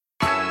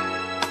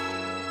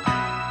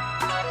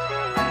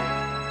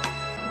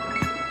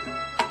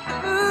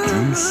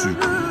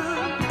Musical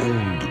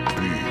on the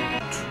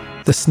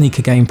beat. The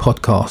Sneaker Game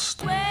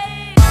Podcast.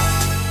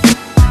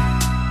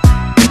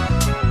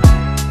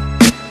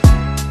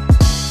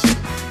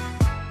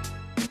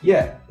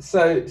 Yeah,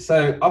 so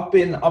I've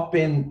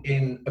been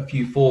in a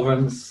few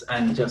forums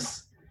and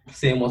just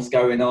seeing what's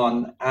going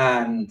on,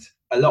 and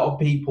a lot of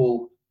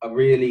people are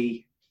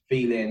really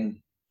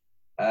feeling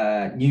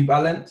New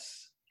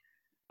Balance,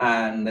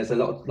 and there's a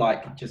lot of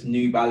like just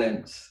New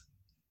Balance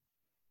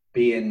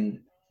being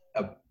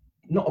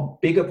not a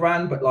bigger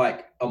brand, but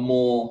like a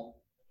more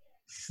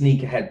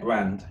sneakerhead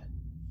brand.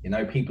 You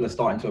know, people are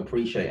starting to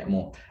appreciate it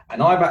more.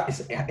 And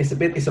it's a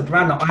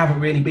brand that I haven't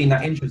really been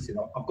that interested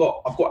in. I've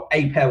got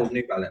a pair of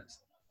New Balance,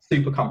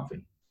 super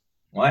comfy,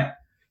 right?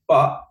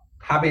 But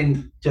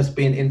having just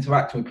been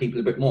interacting with people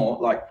a bit more,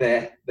 like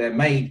they're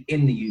made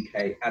in the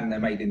UK and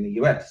they're made in the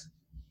US,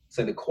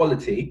 so the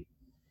quality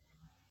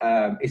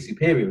is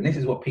superior. And this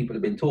is what people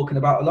have been talking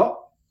about a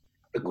lot.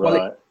 The quality.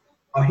 Right.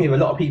 I hear a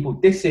lot of people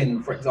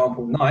dissing, for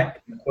example, Nike,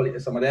 the quality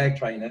of some of their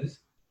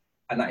trainers,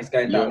 and that is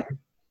going down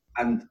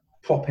and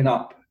propping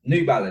up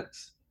New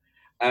Balance,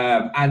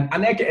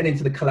 and they're getting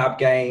into the collab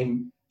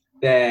game.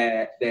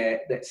 They're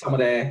some of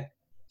the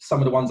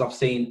ones I've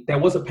seen. There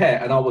was a pair,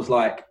 and I was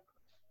like,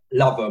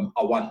 love them.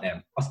 I want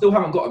them. I still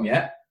haven't got them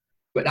yet,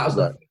 but that was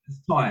the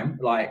first time.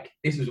 Like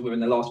this was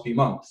within the last few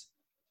months,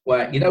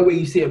 where where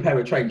you see a pair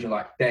of trainers, you're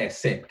like, they're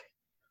sick.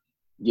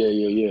 Yeah.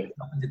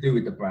 Nothing to do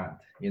with the brand,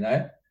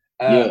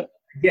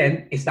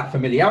 Again, it's that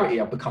familiarity.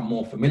 I've become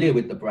more familiar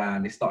with the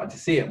brand. It's starting to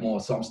see it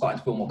more, so I'm starting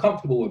to feel more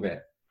comfortable with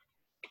it.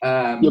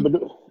 But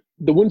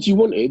the ones you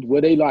wanted,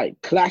 were they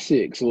like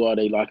classics or are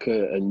they like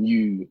a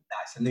new?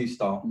 Nah, it's a new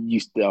style. New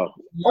style.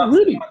 Oh,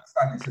 really? I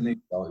understand it's a new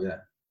style, yeah.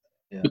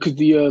 Because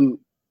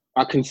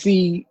I can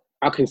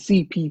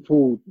see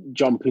people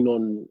jumping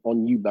on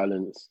New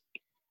Balance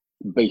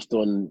based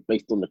on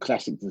the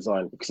classic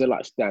design, because they're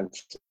like Stan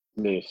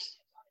Smiths,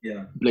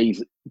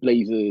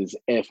 Blazers,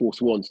 Air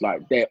Force Ones.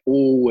 Like they're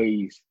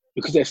always,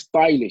 because they're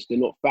stylish, they're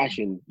not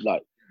fashion.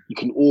 Like you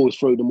can always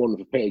throw them on with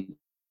a pair of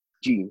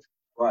jeans.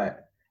 Right.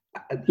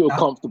 Feel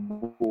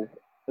comfortable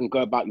and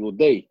go about your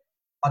day.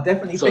 I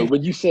definitely think. So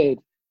when you said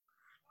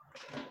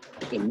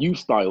a new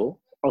style,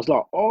 I was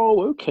like,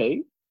 oh,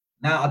 okay.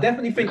 Now I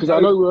definitely think, because I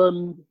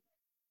know.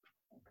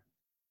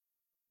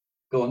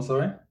 Go on,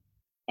 sorry.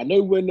 I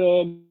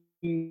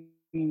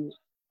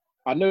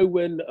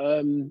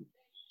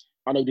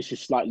know this is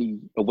slightly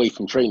away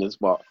from trainers,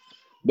 but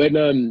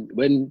when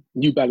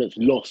New Balance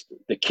lost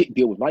the kit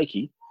deal with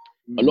Nike,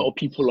 a lot of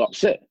people are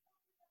upset.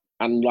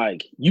 And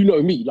like,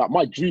 me, like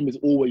my dream is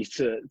always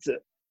to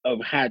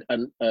have had a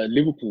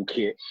Liverpool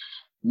kit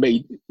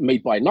made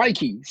by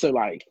Nike. So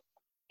like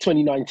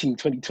 2019,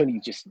 2020,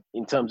 just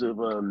in terms of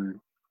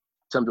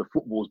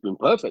football has been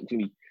perfect to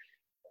me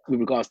with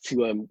regards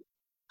to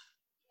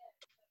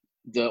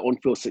the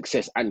on-field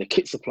success and the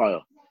kit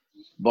supplier.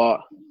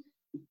 But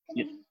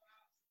you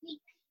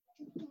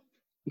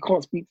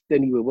can't speak to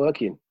Denny, we're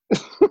working.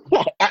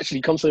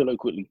 Actually, come say hello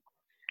quickly.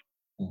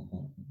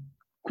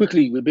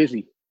 Quickly, we're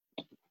busy.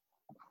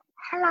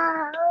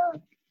 Hello.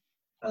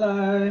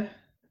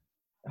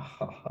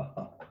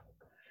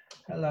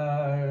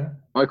 Hello.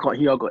 I can't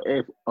hear. I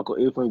got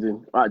earphones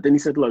in. All right, Denny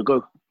said hello.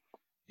 Go.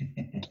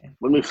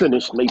 When we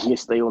finish, make me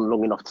stay on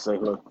long enough to say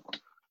hello.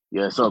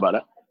 Yeah, sorry about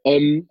that.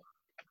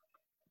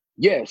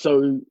 Yeah,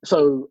 so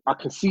I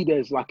can see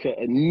there's like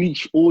a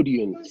niche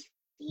audience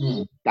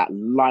that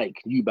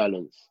like New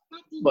Balance,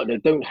 but they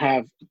don't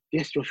have.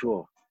 Yes,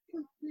 Joshua.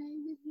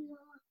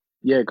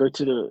 Yeah, go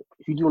to the.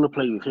 Who do you want to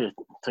play with here?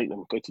 Take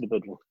them. Go to the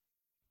bedroom.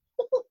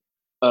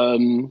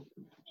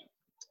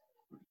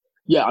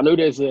 Yeah, I know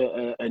there's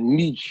a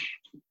niche,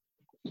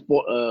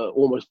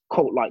 almost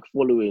cult-like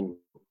following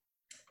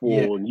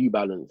for New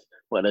Balance,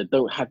 but they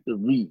don't have the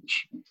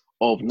reach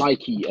of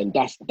Nike, and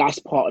that's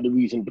part of the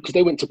reason, because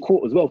they went to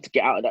court as well to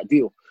get out of that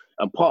deal.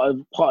 And part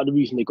of the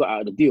reason they got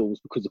out of the deal was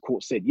because the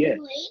court said,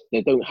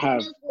 they don't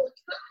have.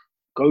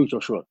 Go,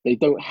 Joshua. They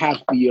don't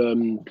have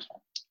the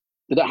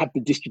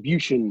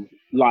distribution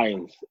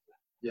lines,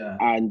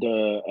 and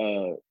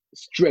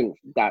strength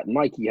that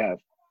Nike have.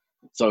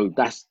 So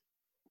that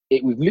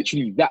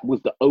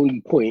was the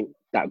only point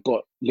that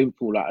got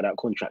Liverpool out of that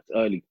contract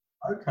early.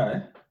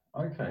 Okay,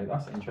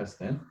 that's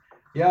interesting.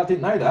 Yeah, I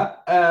didn't know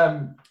that.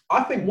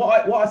 I think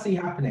what I see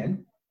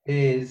happening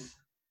is,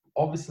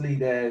 obviously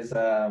there's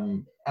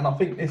and I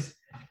think this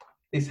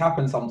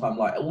happens sometimes,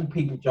 like all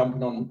people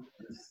jumping on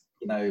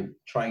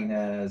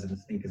trainers and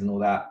sneakers and all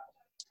that.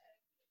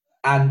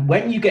 And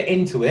when you get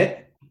into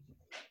it,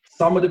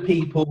 some of the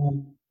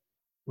people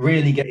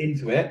really get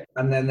into it,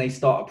 and then they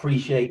start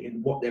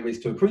appreciating what there is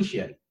to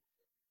appreciate.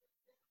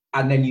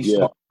 And then you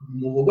start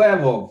being more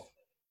aware of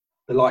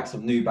the likes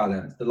of New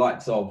Balance, the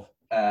likes of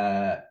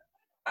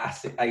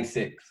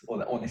Asics, or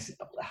the Onyx,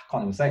 I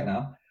can't even say it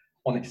now,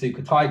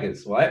 Onitsuka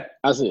Tigers, right?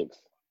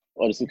 Asics,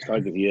 Onitsuka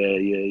Tigers,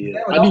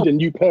 yeah. I need a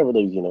new pair of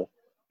those,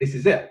 This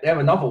is it. They're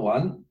another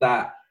one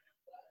that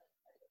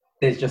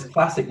there's just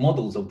classic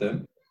models of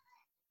them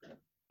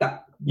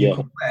that you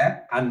can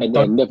wear, and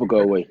they'll never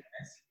go away.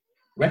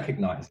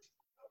 recognised.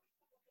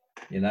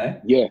 You know.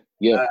 Yeah,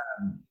 yeah,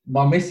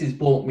 My missus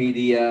bought me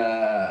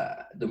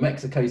the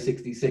Mexico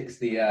 '66,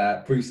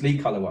 the Bruce Lee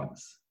colour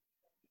ones.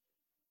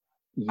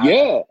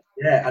 yeah.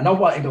 Yeah, and I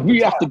wanted them.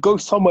 We have to go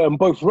somewhere and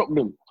both rock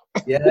them.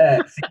 Yeah,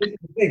 see, this is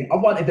the thing. I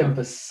wanted them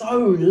for so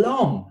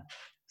long,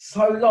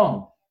 so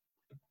long.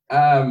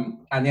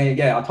 And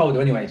yeah, I told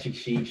her anyway. She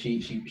I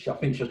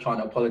think she was trying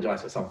to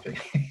apologise for something.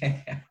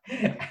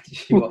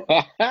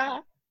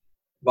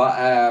 But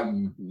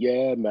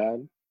Yeah,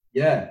 man.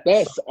 yeah,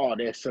 They're so hard.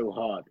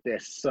 They're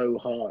so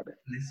hard.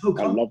 and it's so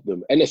I love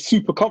them, and they're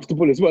super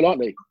comfortable as well,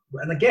 aren't they?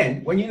 And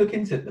again, when you look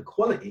into it, the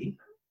quality,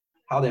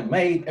 how they're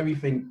made,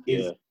 everything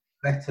is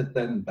better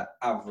than the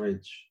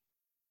average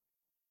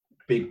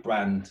big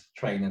brand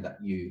trainer that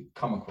you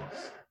come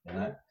across. You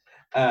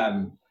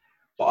know.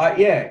 But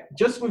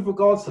just with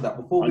regards to that,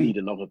 I need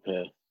another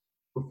pair.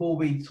 Before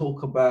we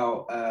talk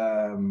about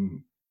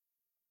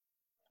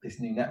this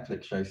new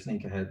Netflix show,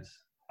 Sneakerheads,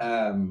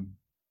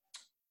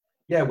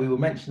 we were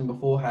mentioning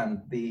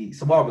beforehand,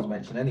 Samara was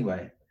mentioned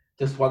anyway,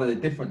 just one of the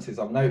differences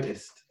I've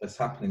noticed that's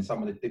happening,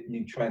 some of the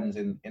new trends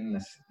in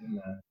the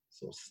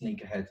sort of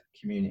sneakerhead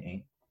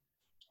community.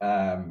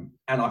 And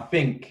I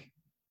think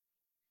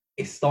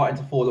it's starting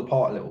to fall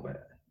apart a little bit.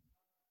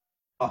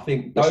 I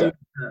think those,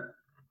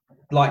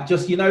 like,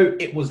 just, you know,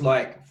 it was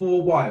like, for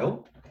a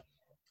while,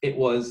 it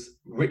was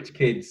rich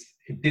kids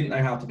who didn't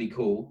know how to be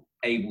cool,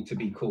 able to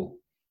be cool.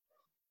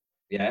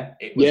 Yeah?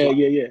 It was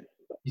Yeah.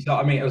 You know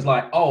what I mean? It was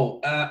like,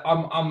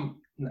 I'm,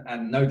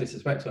 and no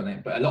disrespect on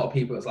it, but a lot of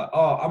people, it's like,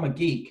 oh, I'm a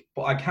geek,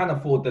 but I can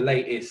afford the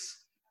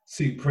latest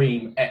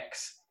Supreme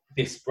X,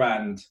 this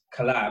brand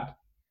collab,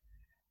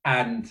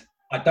 and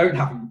I don't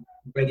have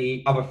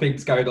many other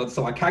things going on,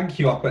 so I can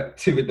queue up at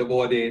 2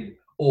 a.m,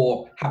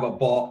 or have a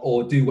bot,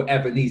 or do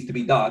whatever needs to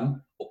be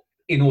done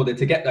in order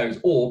to get those,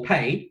 or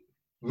pay,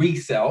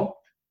 resell,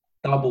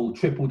 double,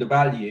 triple the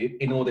value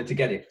in order to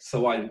get it.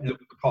 So I look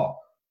the part.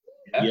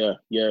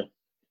 Yeah.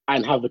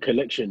 And have the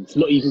collection. It's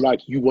not even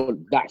like you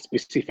want that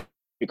specific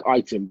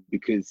item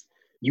because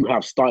you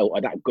have style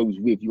and that goes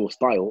with your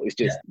style. It's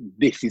just,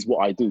 this is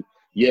what I do.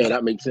 Yeah,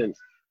 that makes sense.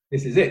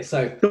 This is it.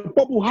 So the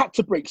bubble had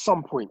to break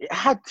some point. It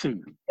had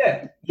to.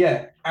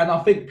 Yeah. And I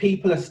think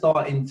people are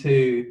starting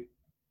to,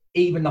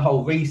 even the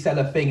whole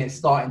reseller thing is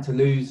starting to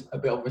lose a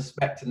bit of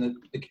respect. And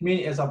the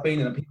community as I've been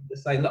in, and people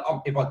just say,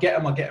 look, if I get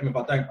them, I get them. If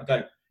I don't, I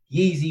don't.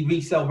 Yeezy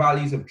resale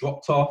values have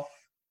dropped off.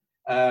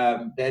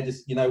 They're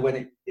just, you know, when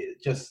it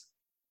just,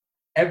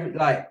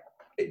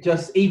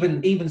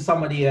 even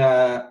some of the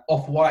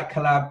Off-White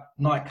collab,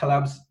 Nike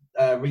collabs,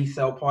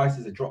 resale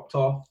prices have dropped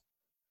off.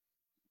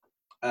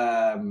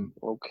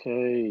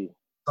 Okay.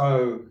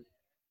 So,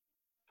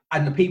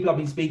 and the people I've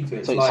been speaking to,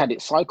 it's had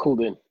its cycle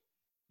then.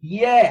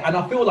 Yeah, and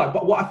I feel like,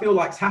 but what I feel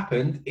like's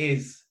happened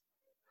is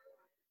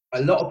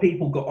a lot of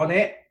people got on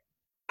it,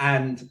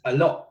 and a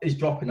lot is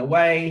dropping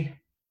away,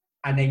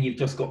 and then you've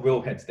just got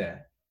real heads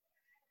there.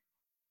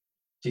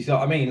 Do you see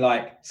what I mean?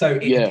 Like, so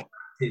it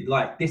attracted,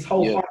 like, this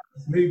whole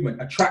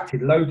movement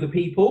attracted loads of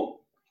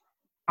people,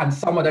 and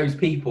some of those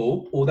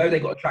people, although they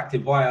got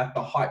attracted via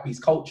the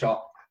hypebeast culture,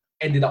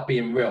 ended up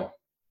being real,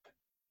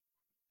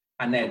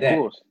 and they're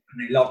there, and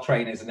they love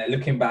trainers, and they're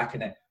looking back,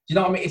 and do you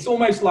know what I mean? It's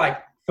almost like,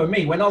 for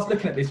me, when I was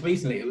looking at this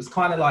recently, it was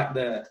kind of like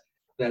the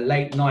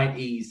late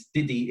 90s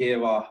Diddy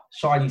era,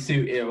 shiny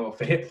suit era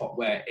for hip hop,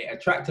 where it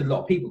attracted a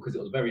lot of people because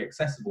it was very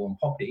accessible and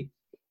poppy.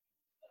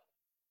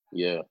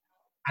 Yeah.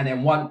 And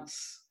then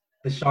once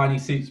the shiny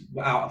suits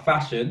were out of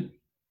fashion,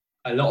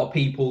 a lot of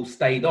people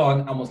stayed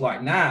on and was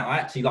like, nah, I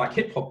actually like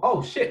hip hop.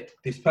 Oh shit,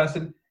 this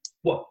person,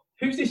 what?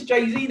 Who's this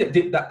Jay-Z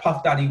that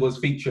Puff Daddy was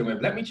featuring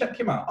with? Let me check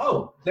him out.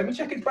 Oh, let me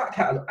check his back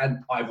catalog.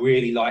 And I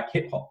really like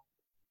hip hop.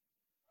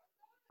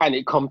 And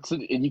you come to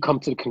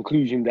the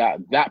conclusion that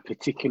that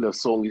particular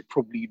song is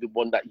probably the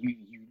one that you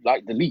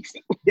like the least.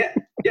 Yeah.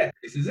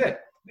 This is it.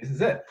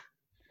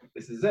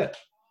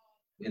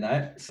 You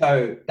know,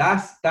 so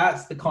that's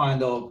the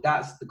kind of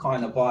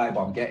vibe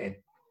I'm getting.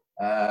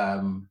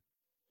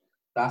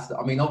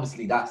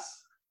 Obviously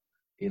that's,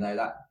 you know,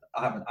 that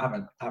I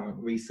haven't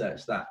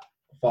researched that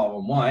far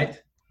and wide,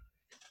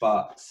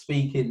 but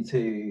speaking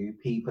to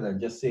people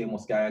and just seeing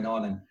what's going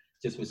on and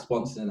just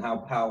responses and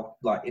how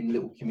like in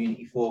little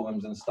community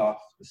forums and stuff,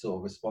 the sort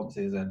of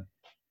responses, and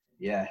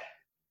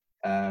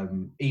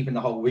even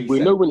the whole research. We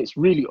know when it's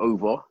really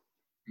over.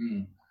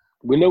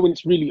 We know when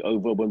it's really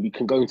over when we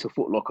can go into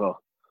Foot Locker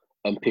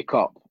and pick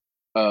up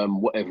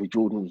whatever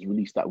Jordan was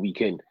released that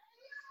weekend.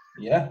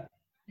 Yeah.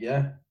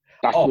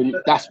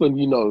 That's when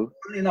you know.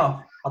 Funny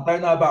enough, I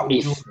don't know about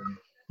Jordan.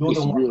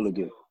 It's real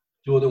again.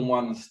 Jordan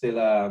 1's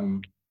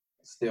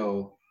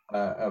still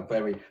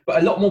very,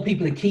 but a lot more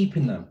people are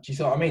keeping them. Do you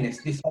see what I mean?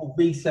 It's this whole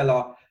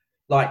reseller,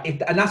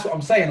 and that's what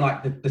I'm saying.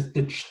 Like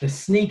the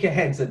sneaker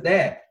heads are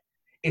there.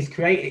 It's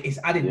created. It's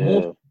added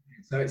more.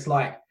 So it's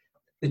like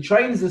the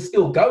trainers are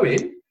still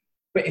going,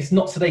 but it's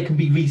not so they can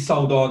be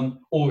resold on,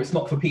 or it's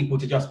not for people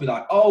to just be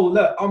like, oh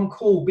look, I'm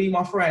cool, be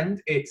my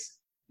friend. It's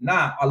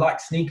I like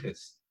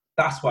sneakers.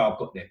 That's why I've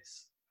got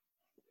this.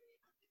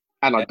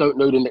 And I don't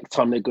know the next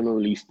time they're going to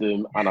release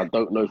them, and I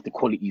don't know if the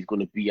quality is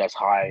going to be as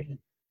high.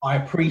 I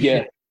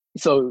appreciate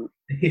So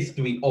the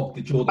history of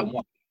the Jordan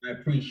 1. I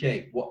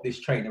appreciate what this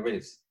trainer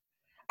is.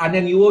 And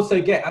then you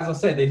also get, as I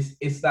said,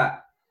 it's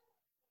that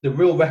the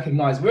real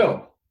recognize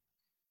real.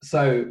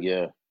 So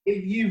yeah,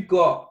 if you've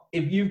got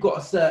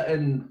a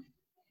certain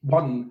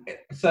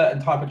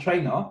type of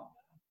trainer,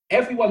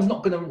 everyone's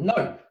not going to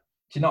know.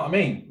 Do you know what I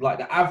mean? Like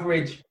the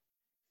average,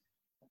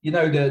 you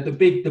know, the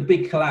big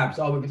collabs.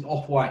 Oh, if it's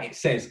Off-White, it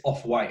says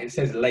Off-White. It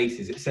says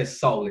Laces. It says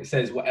Soul. It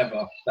says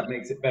whatever. That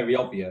makes it very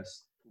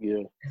obvious.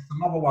 yeah, There's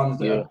some other ones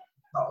that yeah. are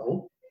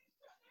subtle.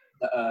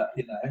 That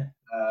you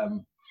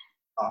know,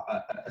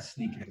 a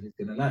sneakerhead is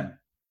going to know.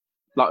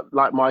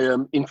 Like my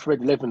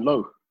infrared 11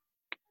 low.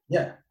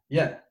 Yeah,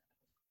 you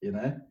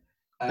know.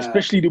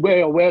 Especially the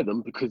way I wear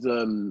them, because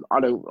I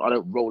don't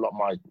roll up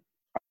my,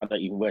 I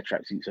don't even wear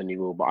tracksuits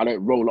anymore, but I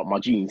don't roll up my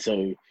jeans,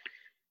 so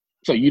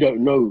you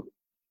don't know,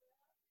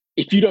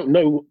 if you don't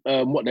know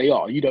what they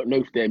are, you don't know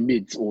if they're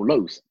mids or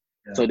lows.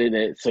 Yeah.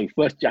 So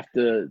first you have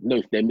to know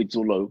if they're mids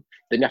or low,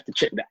 then you have to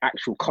check the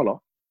actual color,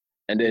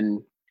 and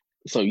then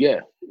it's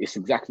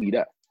exactly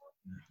that.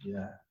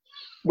 Yeah.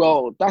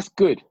 Well, that's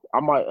good. I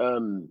might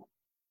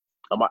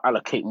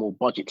allocate more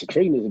budget to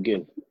trainers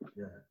again.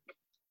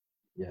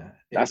 Yeah.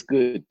 That's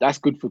good. That's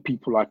good for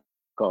people like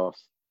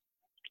us.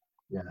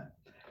 Yeah.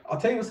 I'll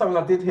tell you something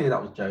I did hear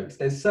that was jokes.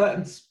 There's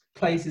certain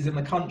places in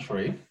the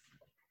country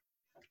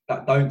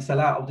that don't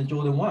sell out of the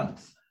Jordan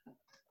 1s.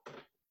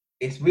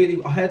 It's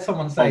really, I heard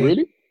someone say, oh,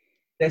 really?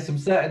 There's some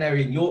certain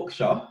area in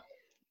Yorkshire,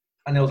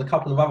 and there was a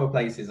couple of other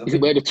places. Is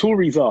it where the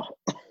Tories are?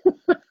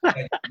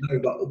 No,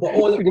 but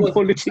all it was,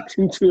 politics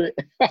into it.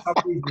 Some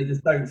reason they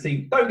just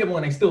don't get me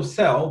wrong, they still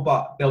sell,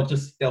 but they'll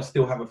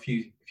still have a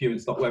few in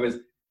stock, whereas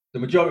the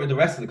majority of the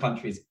rest of the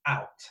country is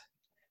out.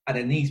 And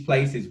then these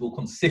places will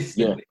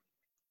consistently,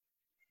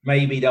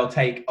 maybe they'll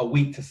take a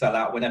week to sell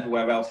out when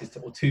everywhere else is,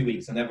 or 2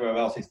 weeks, and everywhere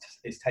else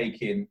is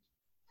taking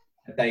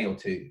a day or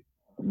two.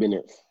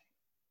 Minutes.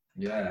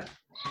 Yeah.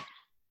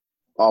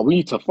 Oh, we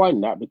need to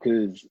find that,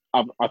 because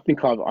I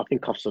think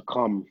I've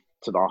succumbed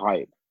to the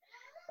hype.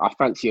 I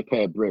fancy a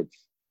pair of Breads.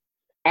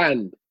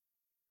 And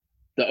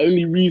the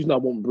only reason I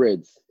want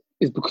Breads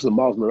is because of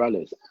Miles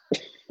Morales.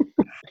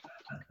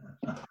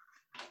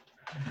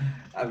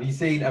 Have you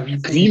seen?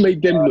 Because he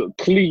made them look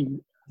clean.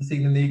 Have you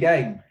seen the new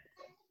game?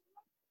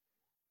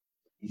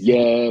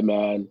 Yeah,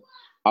 man.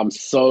 I'm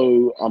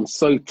so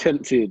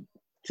tempted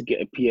to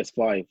get a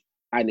PS5,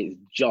 and it's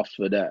just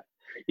for that.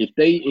 If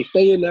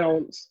they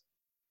announce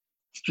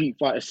Street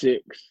Fighter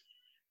 6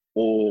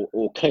 or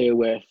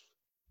KOF,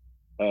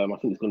 I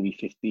think it's going to be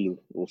 15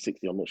 or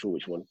 16. I'm not sure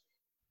which one.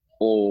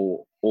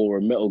 Or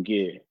a Metal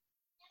Gear.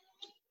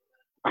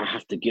 I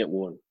have to get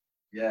one.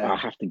 Yeah, I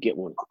have to get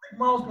one. I think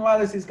Miles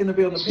Morales is going to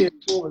be on the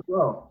PS4 as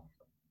well.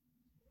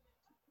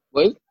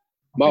 What?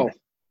 Miles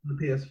on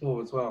the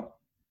PS4 as well.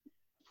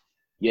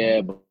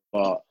 Yeah,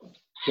 but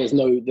there's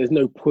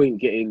no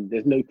point because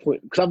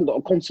I haven't got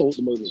a console at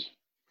the moment.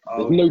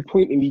 There's no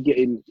point in me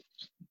getting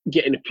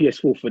a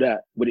PS4 for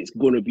that, but it's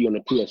going to be on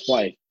a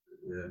PS5.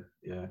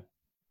 Yeah.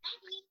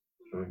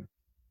 True.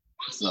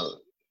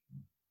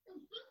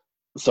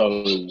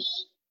 So,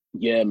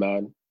 yeah,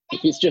 man.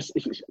 If it's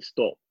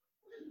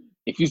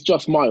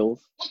just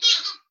Miles,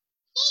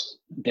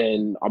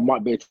 then I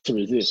might be able to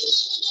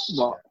resist.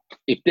 But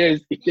if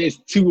there's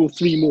 2 or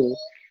 3 more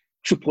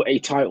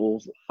AAA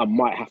titles, I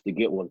might have to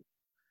get one.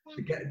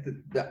 To get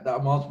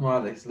that Miles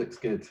Morales looks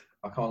good.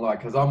 I can't lie,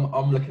 because I'm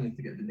looking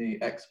to get the new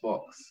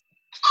Xbox.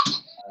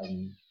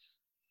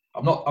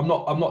 I'm not.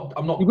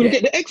 You're gonna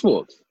get the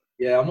Xbox?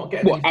 Yeah, I'm not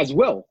getting. What, as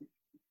well?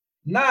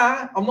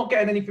 Nah, I'm not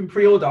getting anything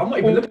pre-order. I'm not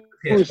even looking at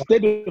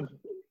PS5.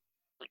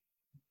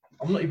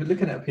 I'm not even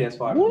looking at a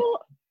PS5.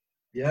 What?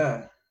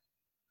 Yeah.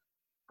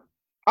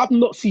 I've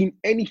not seen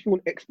anything on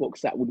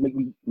Xbox that would make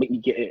me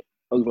get it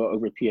over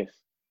a PS.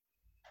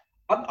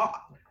 I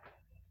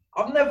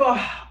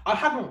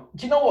haven't.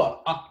 Do you know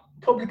what?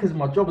 Probably because of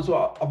my job as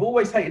well. I've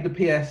always hated the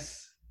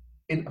PS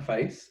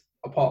interface,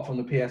 apart from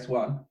the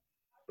PS1,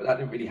 but that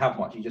didn't really have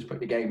much. You just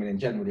put the game in and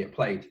generally it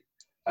played.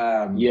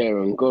 And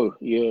go.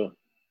 Yeah.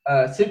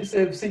 Since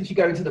you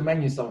go into the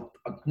menu stuff,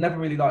 I've never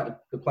really liked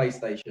the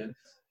PlayStation.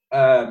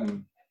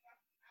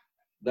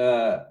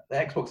 The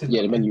Xbox is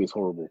the menu is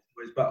horrible.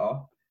 It's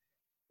better.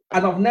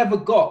 And I've never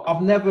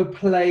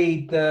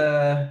played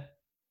the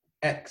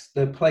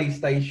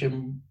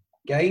PlayStation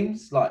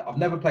games. Like, I've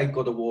never played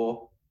God of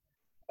War.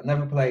 I've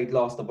never played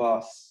Last of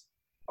Us.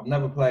 I've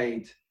never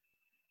played,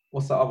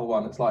 what's that other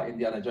one? It's like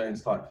Indiana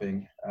Jones type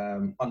thing.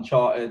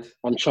 Uncharted.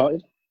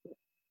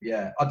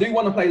 Yeah, I do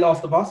want to play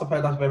Last of Us. I've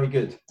heard that's very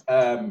good.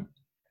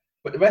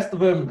 But the rest of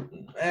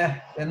them,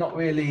 they're not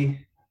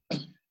really.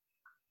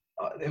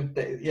 I'm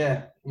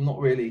not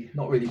really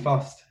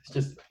fussed. It's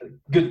just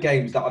good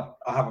games that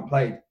I haven't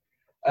played.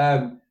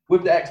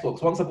 With the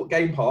Xbox, once I've got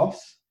Game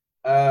Pass,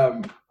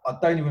 I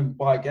don't even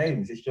buy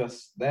games. It's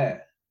just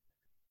there.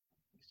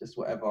 It's just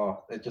whatever.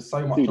 There's just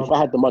so much. Dude, if I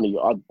had the money,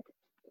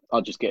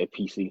 I'd just get a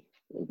PC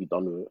and be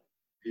done with it.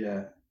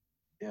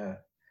 Yeah.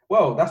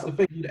 Well, that's the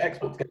thing with the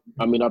Xbox games.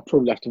 I mean, I'd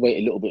probably have to wait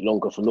a little bit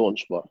longer for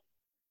launch, but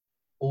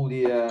All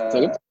the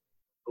Second?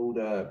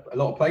 a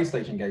lot of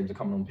PlayStation games are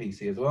coming on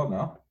PC as well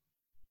now.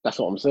 that's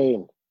what I'm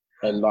saying.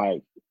 And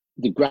like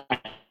the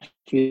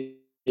graphics,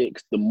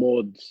 the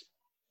mods,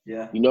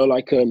 Yeah. you know,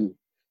 like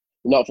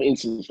for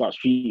instance, like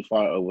Street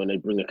Fighter, when they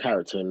bring a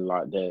character and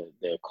like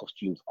their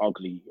costumes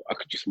ugly, I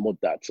could just mod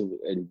that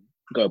and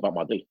go about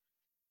my day.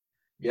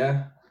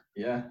 Yeah.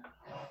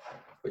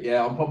 But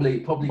yeah, I'm probably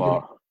But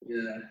gonna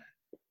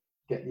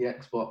get the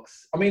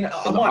Xbox. I mean,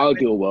 I in the might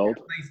ideal world,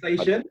 get a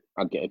PlayStation.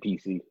 I'd get a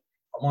PC.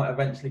 I might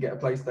eventually get a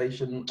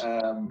PlayStation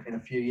in a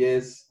few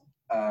years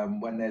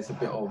when there's a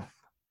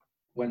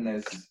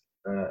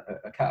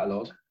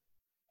catalog.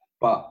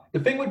 But the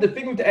thing with the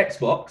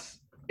Xbox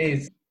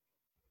is,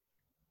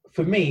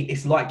 for me,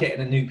 it's like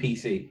getting a new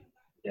PC.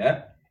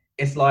 Yeah,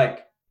 it's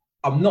like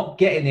I'm not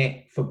getting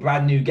it for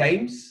brand new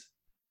games,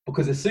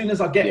 because as soon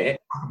as I get it,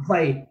 I can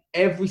play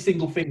every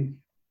single thing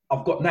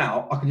I've got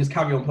now. I can just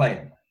carry on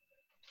playing.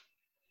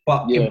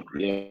 But Yeah.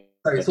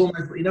 so it's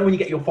almost, you know, when you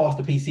get your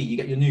faster PC, you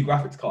get your new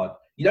graphics card.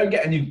 You don't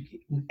get a new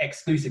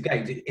exclusive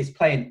games. It's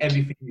playing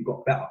everything you've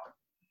got better.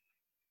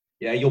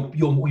 Yeah, you're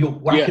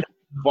whacking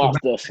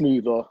faster,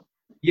 smoother.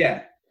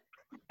 Yeah,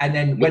 and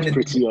then when the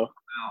prettier.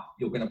 out,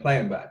 you're going to play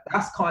them better.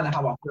 That's kind of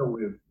how I feel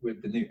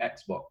with the new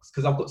Xbox,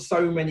 because I've got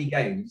so many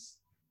games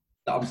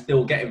that I'm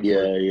still getting. Yeah.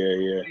 I'm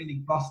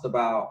really fussed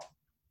about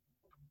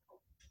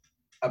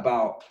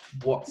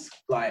what's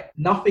like.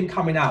 Nothing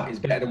coming out is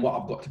better than what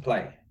I've got to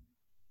play.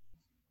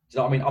 Do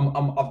you know what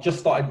I mean? I've just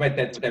started Red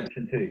Dead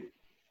Redemption 2.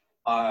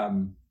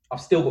 I've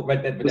still got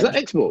Red Dead Redemption. Was that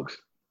Xbox?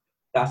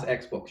 That's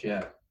Xbox,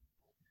 yeah.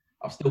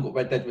 I've still got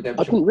Red Dead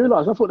Redemption. I didn't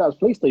realise. I thought that was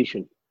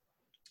PlayStation.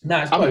 No,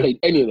 it's I haven't both. played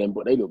any of them,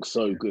 but they look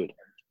so good.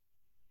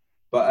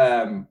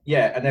 But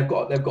yeah, and they've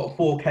got a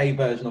 4K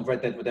version of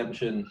Red Dead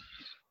Redemption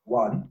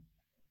 1,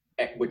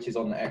 which is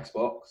on the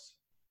Xbox.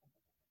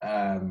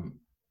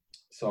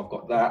 So I've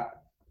got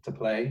that to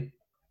play.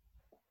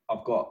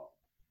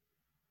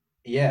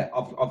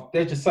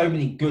 There's just so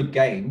many good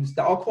games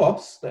that are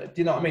cross. Do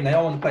you know what I mean? They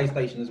are on the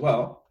PlayStation as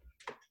well.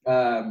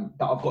 That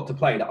I've got to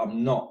play, that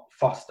I'm not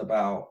fussed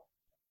about.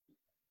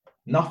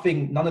 None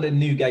of the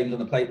new games on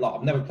the play. Like,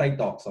 I've never played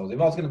Dark Souls. If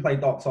I was going to play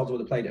Dark Souls, I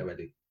would have played it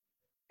already.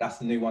 That's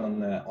the new one on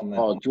the.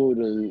 Oh,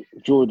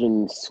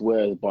 Jordan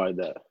swears by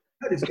that.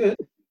 Heard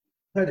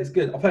it's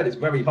good. I've heard it's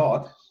very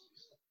hard.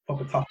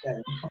 Proper tough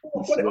game.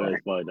 He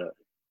swears by that.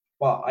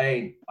 But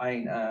I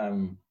ain't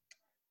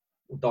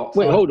Dark Souls.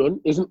 Wait, hold on.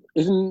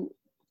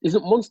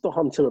 Isn't Monster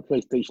Hunter a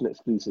PlayStation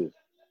exclusive?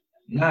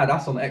 Nah,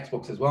 that's on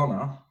Xbox as well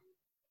now.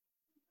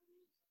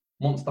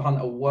 Monster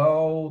Hunter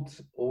World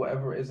or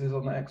whatever it is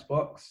on the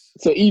Xbox.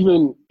 So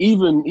even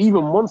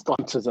Monster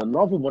Hunter's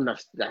another one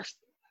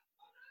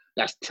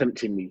that's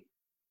tempting me.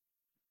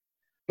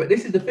 But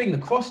this is the thing: the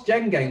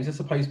cross-gen games are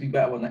supposed to be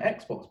better on the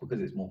Xbox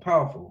because it's more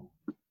powerful.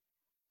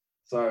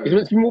 So It's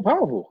meant to be more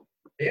powerful.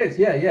 it is,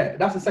 yeah.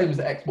 That's the same as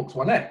the Xbox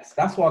One X.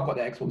 That's why I got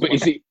the Xbox But One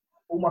is X. it?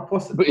 All my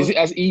processors. But is it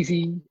as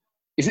easy?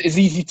 Is it as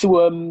easy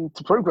to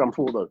program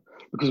for though?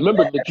 Because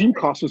remember, the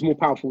Dreamcast was more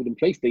powerful than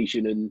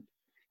PlayStation, and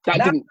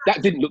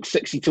that didn't look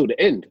sexy till the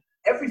end.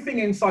 Everything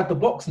inside the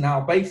box now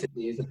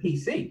basically is a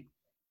PC.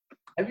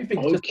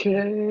 Everything's just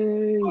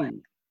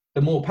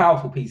the more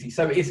powerful PC.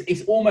 So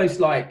it's almost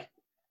like,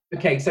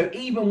 okay, so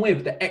even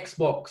with the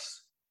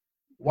Xbox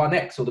One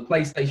X or the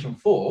PlayStation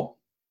 4,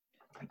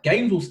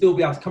 games will still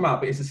be able to come out,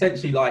 but it's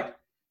essentially like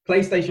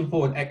PlayStation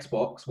 4 and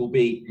Xbox will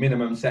be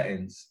minimum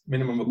settings,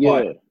 minimum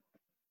required.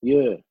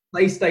 Yeah.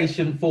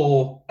 PlayStation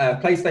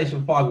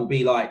 5 will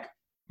be like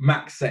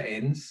max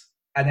settings,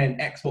 and then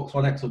Xbox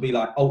One X will be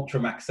like ultra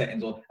max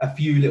settings, or a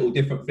few little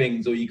different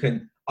things, or you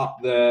can up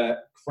the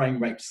frame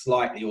rate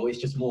slightly, or it's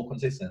just more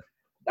consistent.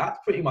 That's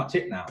pretty much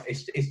it now.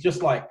 It's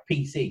just like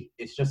PC.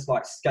 It's just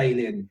like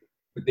scaling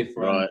for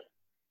different. Right.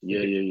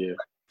 Yeah.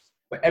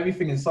 But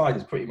everything inside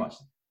is pretty much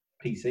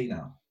PC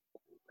now.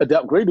 Are they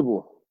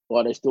upgradable? Or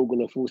are they still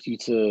going to force you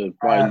to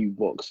buy a new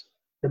box?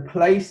 The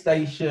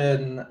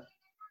PlayStation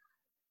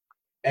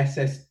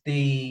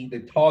SSD,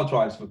 the hard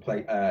drives for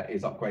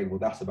is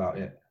upgradable. That's about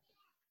it.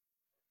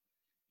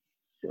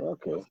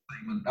 Okay.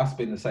 That's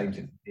been the same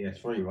since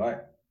PS3, right?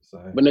 So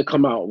when they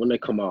come out,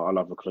 I'll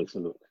have a closer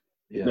look.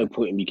 yeah. No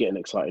point in me getting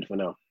excited for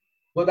now.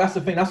 Well, that's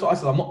the thing. That's what I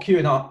said. I'm not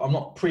queuing up. I'm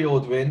not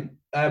pre-ordering.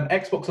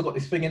 Xbox have got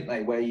this thing, ain't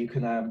they, where you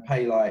can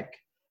pay like,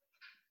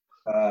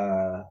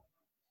 I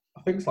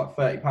think it's like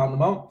 £30 a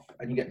month,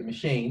 and you get the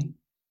machine,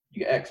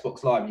 you get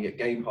Xbox Live, you get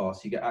Game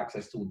Pass, you get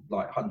access to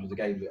like hundreds of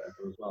games or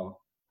whatever as well,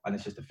 and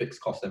it's just a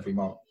fixed cost every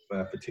month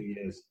for 2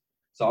 years.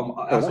 So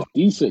that's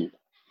decent.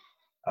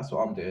 That's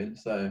what I'm doing.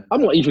 So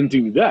I'm not even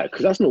doing that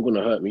because that's not going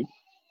to hurt me.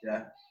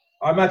 Yeah,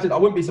 I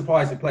wouldn't be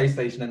surprised if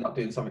PlayStation end up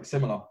doing something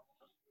similar,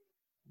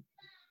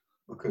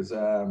 because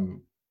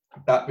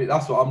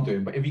that's what I'm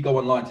doing. But if you go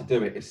online to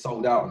do it, it's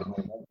sold out at the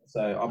moment.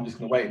 So I'm just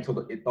going to wait until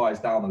it dies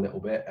down a little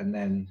bit and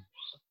then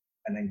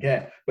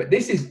get. But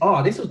this was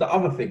the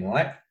other thing,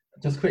 right?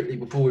 Just quickly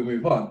before we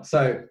move on.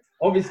 So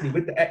obviously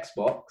with the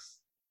Xbox,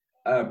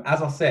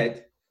 as I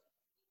said,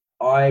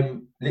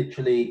 I'm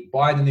literally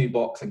buying a new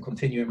box and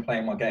continuing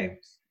playing my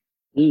games.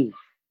 Mm.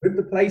 With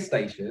the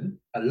PlayStation,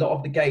 a lot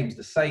of the games,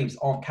 the saves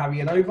aren't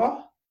carrying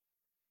over.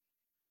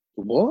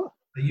 What?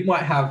 So you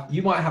might have,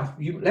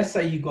 let's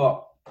say you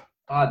got,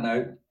 I don't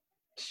know,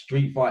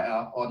 Street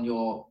Fighter on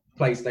your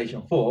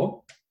PlayStation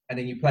 4, and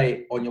then you play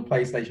it on your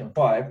PlayStation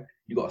 5,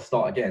 you got to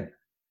start again.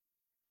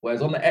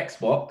 Whereas on the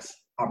Xbox,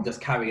 I'm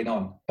just carrying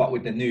on, but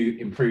with the new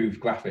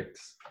improved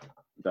graphics.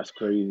 That's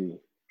crazy.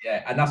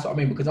 Yeah, and that's what I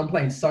mean, because I'm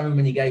playing so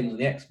many games on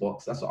the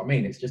Xbox, that's what I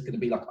mean. It's just going to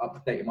be like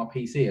updating my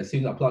PC. As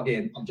soon as I plug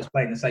in, I'm just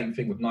playing the same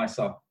thing with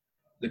nicer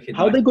looking.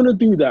 How are they going to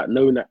do that,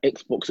 knowing that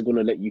Xbox are going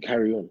to let you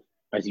carry on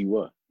as you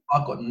were?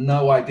 I've got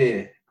no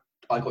idea.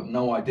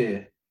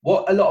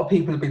 What a lot of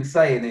people have been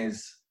saying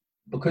is,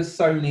 because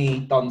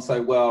Sony done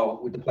so well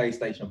with the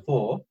PlayStation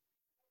 4,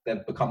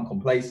 they've become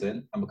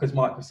complacent, and because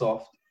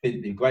Microsoft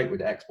didn't do great with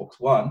the Xbox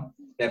One,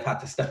 they've had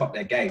to step up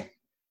their game.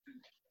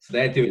 So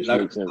they're doing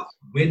loads of stuff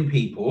to win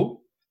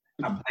people,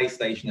 and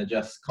PlayStation are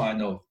just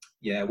kind of,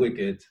 yeah, we're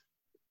good.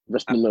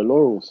 Resting on their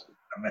laurels.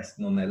 And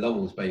resting on their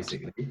laurels,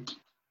 basically.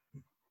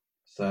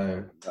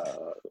 So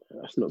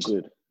that's not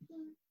good.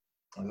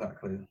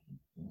 Exactly.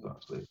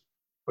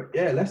 But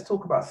yeah, let's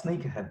talk about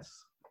sneakerheads.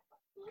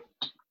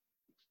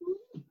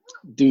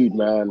 Dude,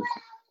 man,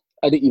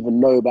 I didn't even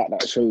know about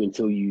that show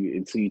until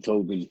you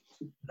told me.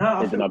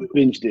 No, and then I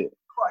binged it.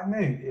 Quite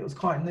new. It was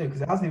quite new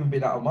because it hasn't even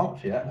been out a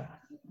month yet.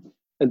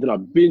 And then I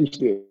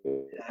binged it.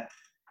 Yeah.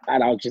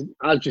 And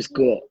I just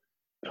got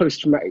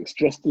post-traumatic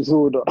stress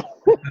disorder.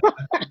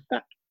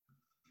 I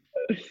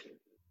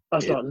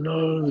was like,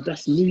 no,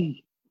 that's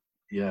me.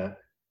 Yeah.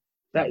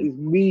 That is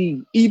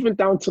me. Even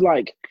down to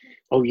like,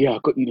 oh yeah, I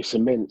got you the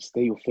cements.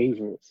 They're your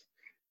favorites.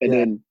 And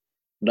then,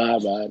 nah,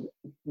 man.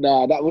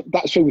 Nah,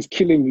 that show was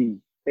killing me.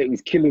 It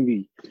was killing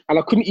me. And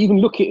I couldn't even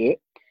look at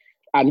it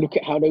and look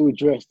at how they were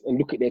dressed and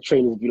look at their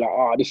trainers and be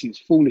like, this is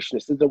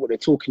foolishness. They don't know what they're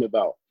talking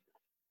about.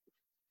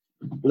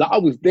 Like I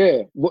was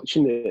there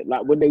watching it,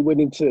 like when they went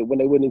into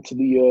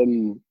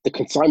the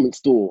consignment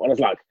store, and I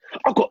was like,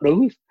 I got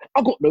those,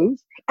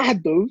 I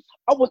had those,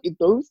 I wanted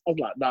those. I was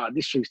like, nah,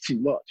 this show's too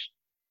much.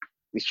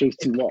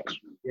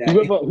 Yeah.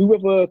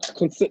 Whoever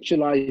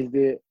conceptualized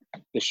it,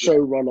 the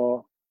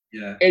showrunner,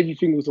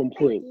 everything was on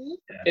point.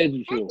 Yeah.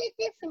 Everything.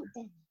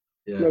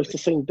 Yeah. No, it's the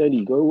same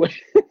Denny. Go away.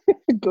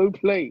 Go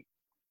play.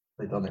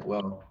 They done it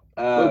well.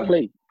 Go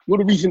play. You're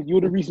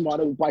the reason why I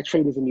don't buy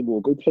trainers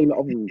anymore. Go play in the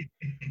other room.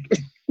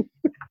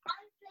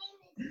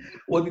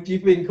 What did you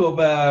think of?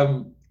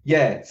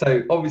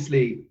 So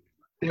obviously,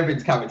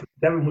 Devin's character.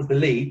 Devin was the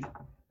lead,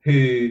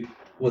 who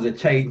was a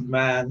changed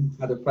man,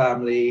 had a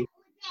family,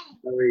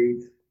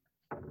 married.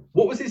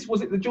 What was this?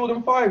 Was it the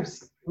Jordan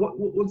 5s? What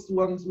was the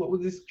ones? What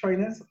was this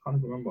trainers? I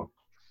can't remember.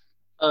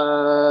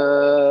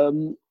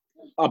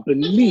 I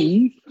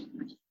believe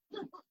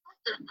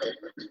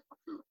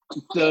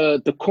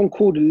the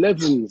Concord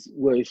 11s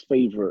were his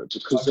favorite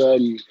because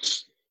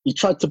he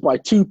tried to buy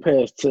two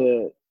pairs,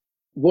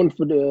 one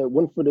for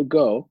the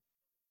girl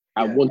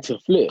and one to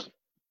flip.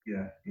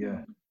 Yeah.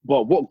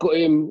 But what got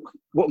him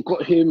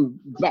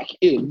back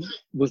in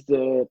was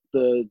the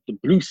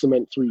blue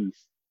cement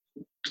 3s.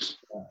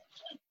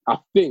 I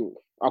think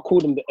I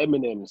called them the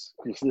M&Ms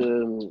because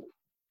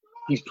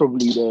he's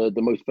probably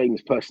the most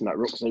famous person that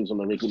rocks those on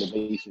a regular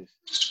basis.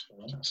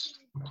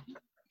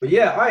 But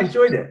yeah, I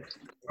enjoyed it.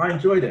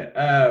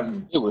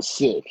 It was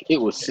sick.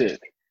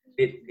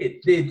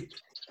 It did.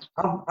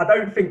 I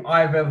don't think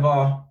I've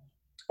ever.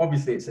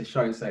 Obviously, it's a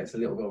show, so it's a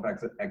little bit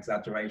of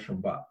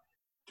exaggeration, but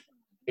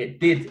it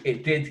did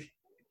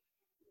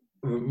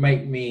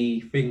make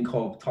me think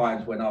of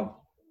times when I've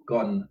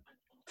gone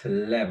to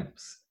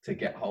lengths to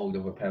get hold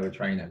of a pair of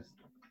trainers.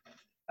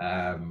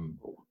 For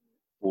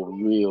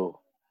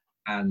real.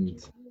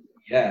 And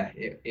yeah,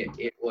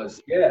 it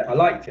was. Yeah, I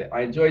liked it.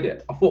 I enjoyed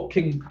it. I thought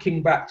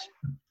King Batch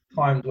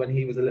times when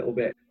he was a little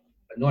bit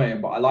annoying,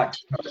 but I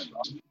liked it.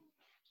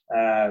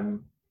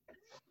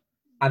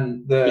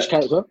 And which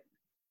character?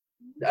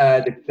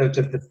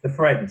 The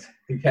friend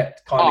who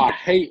kept kind of.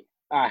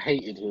 I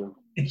hated him.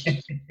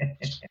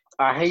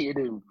 I hated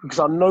him because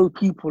I know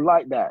people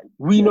like that.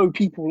 We know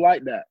people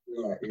like that,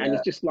 and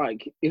it's just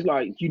like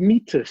you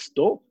need to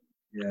stop.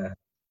 Yeah.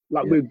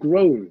 We're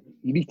grown.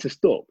 You need to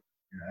stop.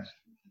 Yeah.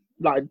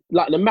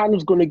 Like the man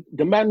was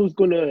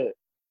gonna.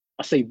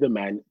 I say the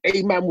man.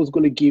 A man was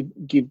gonna give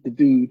the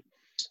dude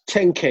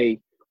 10K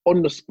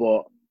on the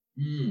spot.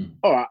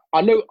 All right.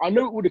 I know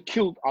it would have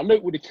killed. I know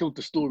it would have killed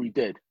the story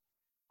dead.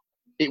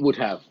 It would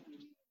have,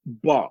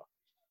 but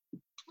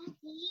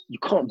you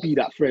can't be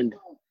that friend.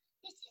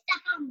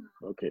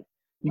 Okay.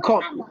 You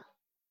can't.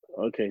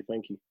 Okay,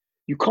 thank you.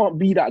 You can't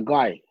be that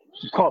guy.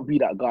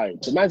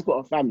 The man's got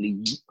a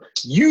family.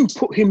 You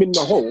put him in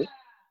the hole.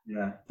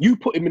 Yeah. You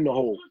put him in the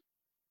hole.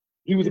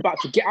 He was about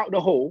to get out the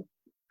hole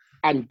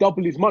and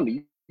double his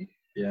money.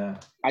 Yeah.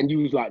 And you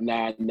was like,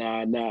 nah.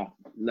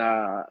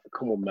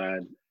 Come on,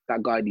 man.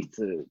 That guy needs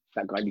to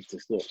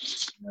stop.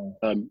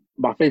 Yeah.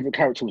 My favorite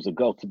character was a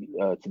girl, to be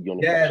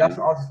honest. Yeah, that's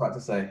what I was just about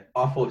to say.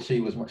 I thought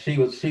she was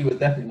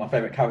definitely my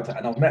favorite character,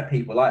 and I've met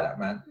people like that,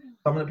 man.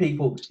 Some of the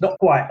people, not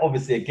quite,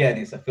 obviously, again,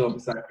 it's a film,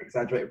 it's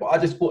exaggerated, but I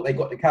just thought they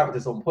got the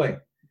characters on point.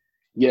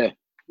 Yeah.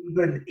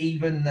 But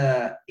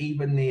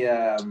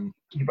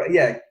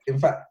yeah, in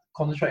fact,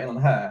 concentrating on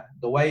her,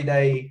 the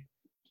way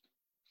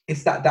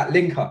it's that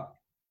link up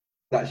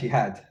that she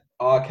had.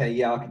 Oh, okay,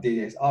 yeah, I could do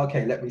this. Oh,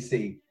 okay, let me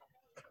see.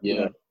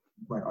 Yeah.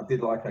 I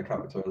did like her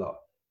character a lot.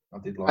 I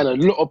did like And it.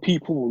 a lot of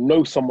people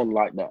know someone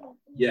like that.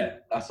 Yeah,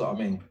 that's what I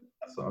mean.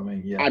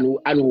 Yeah.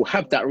 And will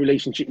have that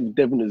relationship with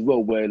Devon as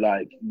well, where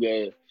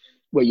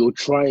you're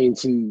trying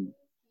to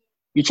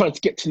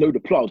get to know the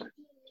plug,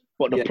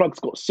 but the plug's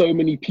got so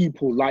many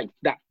people like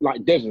that,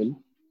 like Devon,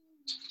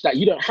 that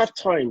you don't have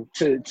time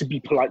to be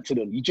polite to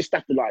them. You just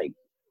have to like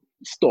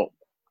stop.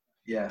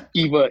 Yeah.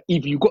 Either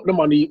you got the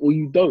money or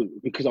you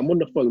don't, because I'm on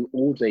the phone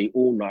all day,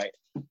 all night.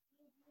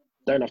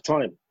 Don't have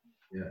time.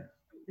 Yeah.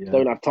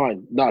 Don't have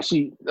time. Nah,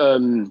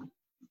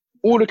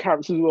 all the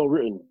characters are well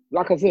written.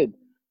 Like I said,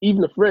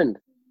 even a friend,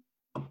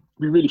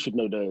 we really should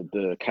know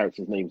the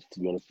characters' names, to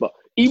be honest. But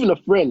even a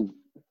friend,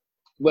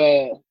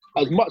 where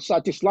as much as I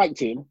disliked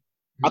him,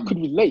 I could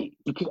relate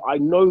because I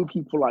know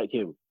people like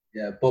him.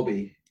 Yeah,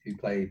 Bobby, it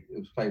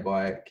was played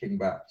by King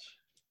Batch.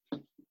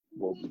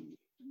 Well,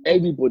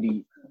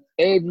 everybody,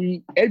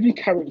 every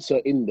character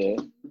in there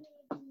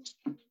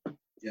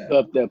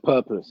served their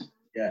purpose.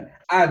 Yeah,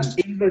 and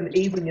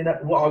even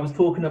what I was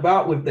talking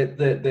about with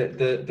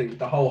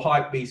the whole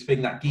hype beast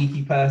thing, that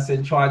geeky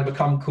person trying to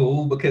become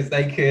cool because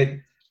they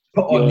could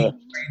put on these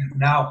trainers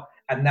now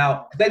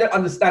they don't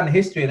understand the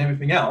history and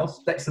everything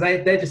else. So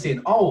they're just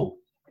saying, oh,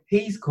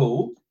 he's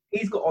cool.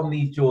 He's got on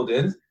these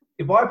Jordans.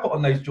 If I put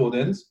on those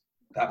Jordans,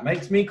 that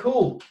makes me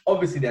cool.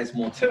 Obviously, there's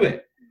more to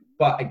it.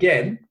 But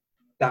again,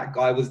 that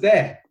guy was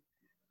there.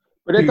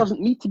 But there doesn't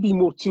need to be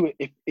more to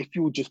it if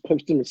you're just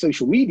posting on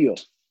social media.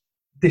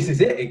 This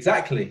is it,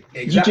 exactly.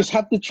 You just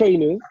have the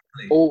trainers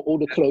or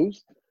the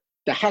clothes,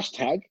 the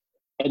hashtag,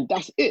 and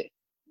that's it.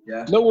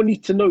 Yeah. No one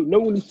needs to know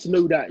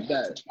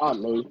that I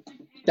don't know,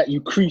 that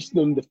you crease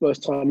them the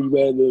first time you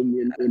wear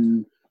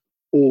them,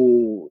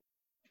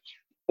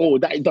 or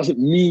that it doesn't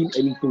mean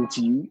anything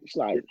to you. It's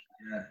like,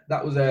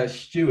 that was a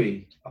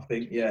Stewie, I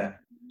think. Yeah.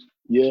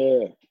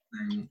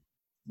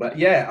 But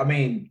yeah, I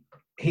mean,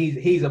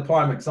 he's a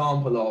prime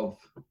example of,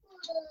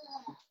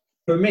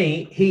 for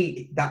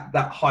me,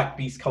 that hype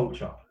beast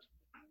culture,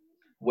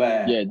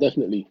 where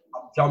definitely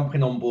I'm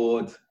jumping on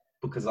board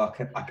because I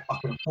can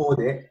afford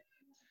it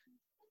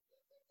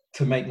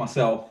to make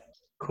myself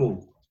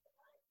cool.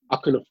 I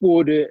can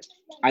afford it,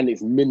 and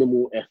it's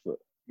minimal effort.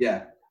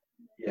 Yeah.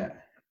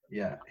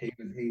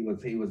 He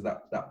was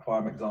that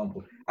prime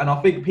example, and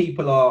I think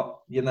people are,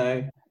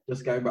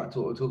 just going back to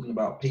what we're talking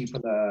about,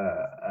 people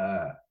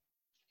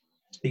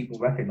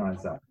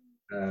recognize that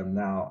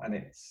now, and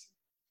it's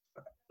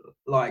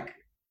like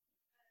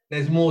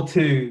there's more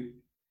to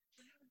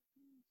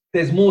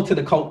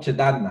the culture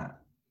than that,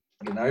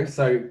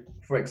 So,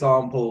 for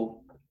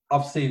example,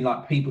 I've seen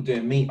like people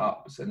doing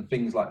meetups and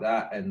things like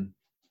that, and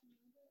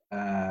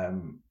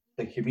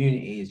the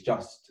community is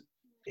just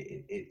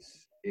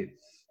it's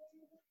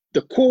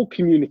the core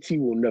community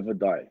will never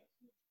die.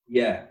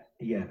 Yeah,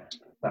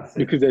 that's it.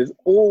 Because there's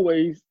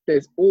always,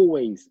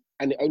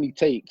 and it only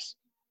takes,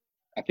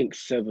 I think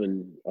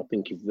 7. I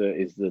think is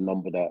the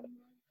number that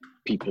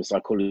people in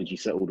psychology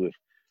settled with.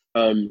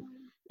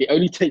 It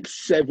only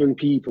takes 7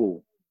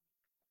 people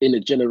in a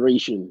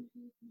generation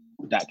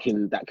that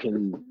can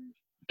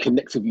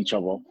connect with each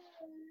other,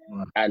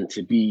 and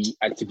to be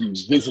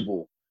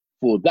visible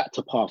for that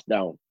to pass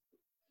down.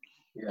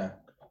 Yeah.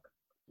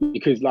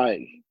 Because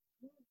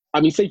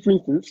say for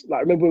instance,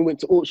 remember when we went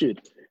to Orchard,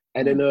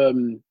 and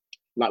then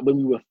like when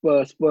we were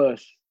first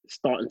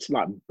starting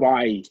to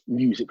buy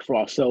music for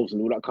ourselves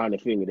and all that kind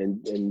of thing,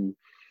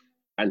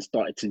 and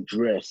started to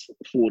dress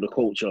for the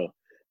culture.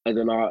 And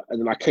then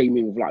I came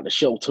in with the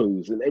shell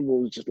toes, and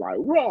everyone was just like,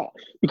 raw.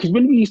 Because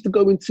when we used to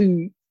go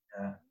into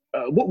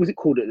what was it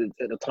called at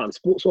the time,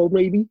 Sports World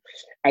maybe,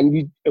 and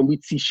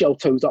we'd see shell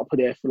toes up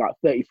there for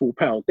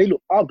 £34. They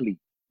look ugly.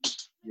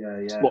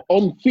 Yeah. But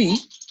on feet.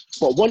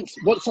 But once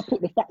I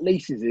put the fat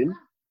laces in,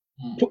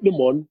 put them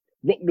on,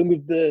 rock them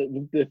with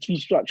the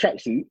 3-stripe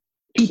tracksuit,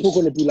 people are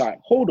gonna be like,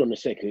 hold on a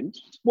second,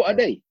 what are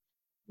they?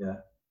 Yeah.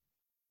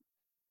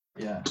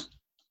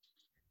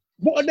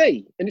 What are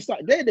they? And it's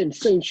like they're them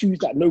same shoes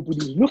that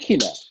nobody's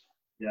looking at.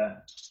 Yeah.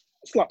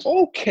 It's like,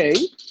 okay.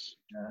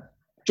 Yeah.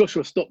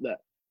 Joshua, stop that.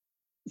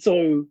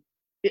 So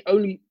it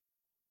only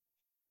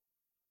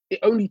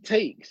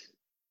takes,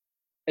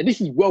 and this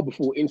is well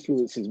before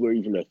influencers were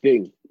even a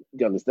thing.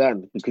 You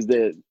understand? Because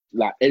they're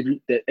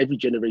every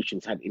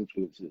generation's had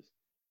influencers,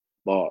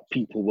 but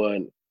people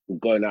weren't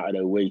going out of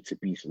their way to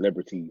be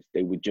celebrities.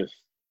 They were just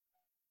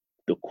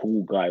the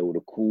cool guy or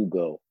the cool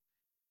girl.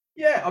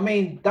 Yeah, I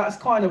mean, that's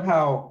kind of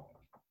how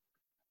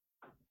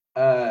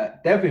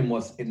Devin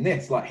was in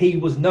this. He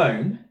was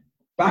known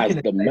back as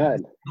in the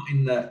man.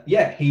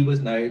 He was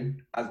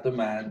known as the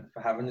man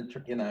for having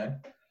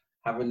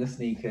having the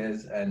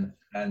sneakers, and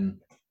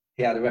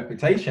he had a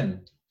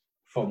reputation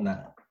from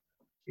that.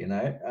 you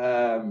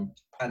know.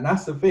 And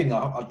that's the thing.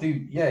 I do.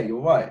 Yeah,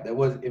 you're right. There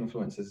was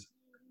influencers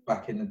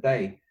back in the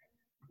day,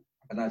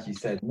 and as you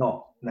said,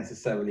 not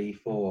necessarily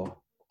for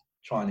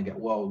trying to get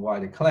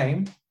worldwide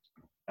acclaim.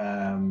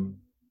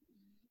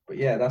 But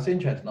yeah, that's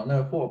interesting. I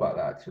never thought about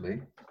that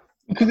actually.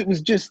 Because it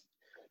was just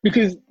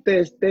because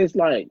there's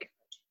like,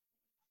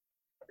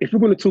 if we're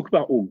going to talk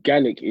about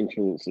organic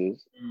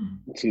influences,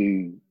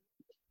 to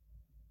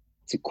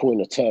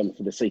coin a term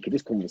for the sake of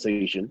this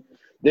conversation,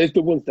 there's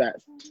the ones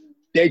that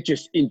they're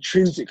just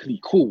intrinsically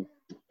cool.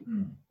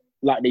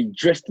 Like they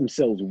dress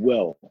themselves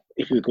well,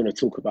 if we're going to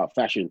talk about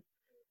fashion.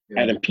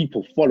 And then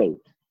people follow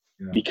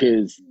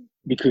because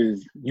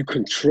you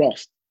can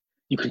trust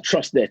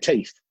their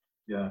taste.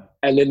 Yeah.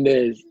 And then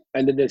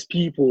there's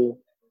people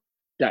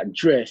that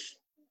dress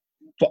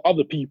for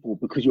other people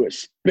because you're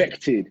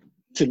expected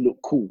to look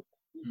cool.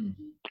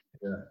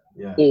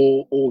 Yeah.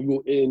 Or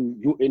you're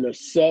in a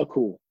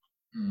circle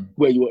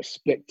where you're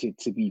expected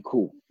to be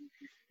cool.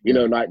 You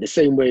know, like the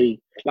same way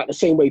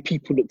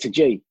people look to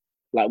Jay.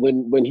 Like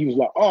when he was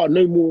like, oh,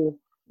 no more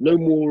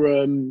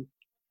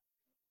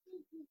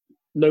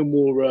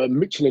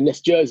Mitchell and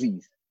Ness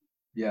jerseys.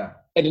 Yeah.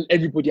 And then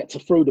everybody had to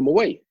throw them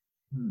away.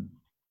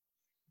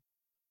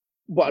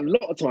 But a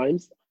lot of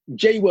times,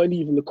 Jay weren't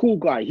even the cool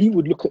guy. He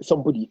would look at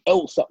somebody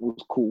else that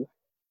was cool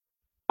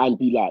and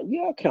be like,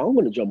 yeah, okay, I'm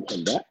gonna jump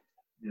on that.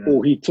 Yeah.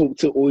 Or he talked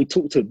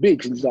to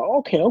Biggs and he's like,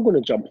 okay, I'm gonna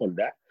jump on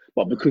that.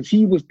 But because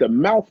he was the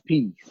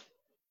mouthpiece,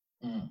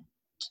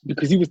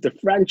 because he was the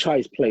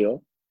franchise player,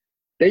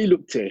 they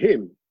looked to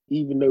him,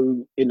 even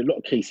though in a lot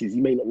of cases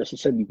he may not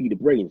necessarily be the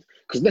brains.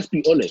 Because let's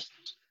be honest,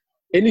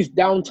 in his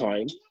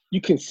downtime, you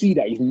can see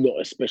that he's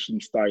not especially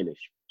stylish.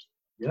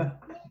 Yeah.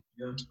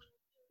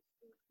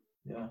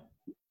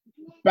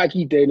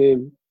 Baggy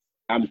denim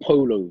and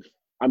polos.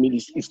 I mean,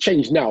 it's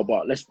changed now,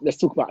 but let's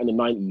talk about in the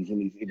 90s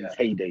in his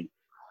heyday.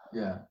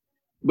 Yeah.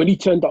 When he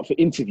turned up for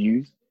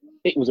interviews,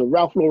 it was a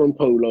Ralph Lauren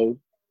polo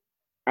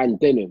and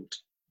denim.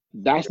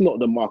 That's not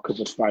the mark of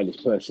a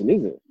stylish person,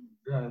 is it?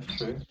 Yeah, that's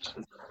true. It's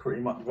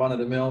pretty much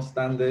run-of-the-mill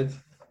standard.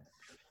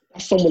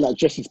 That's someone that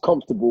dresses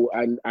comfortable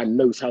and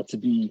knows how to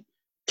be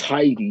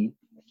tidy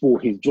for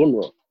his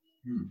genre.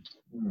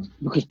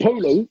 Because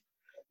polos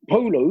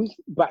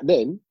back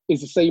then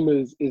is the same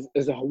as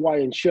a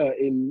Hawaiian shirt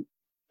an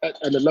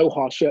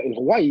Aloha shirt in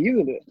Hawaii,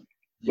 isn't it?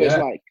 But it's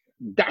like,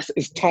 that's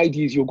as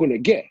tidy as you're gonna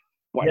get,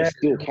 but it's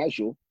still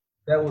casual.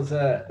 There's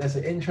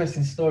an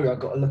interesting story I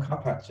got to look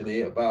up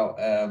actually about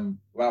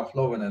Ralph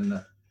Lauren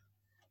and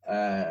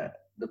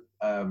the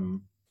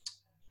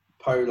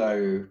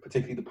polo,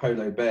 particularly the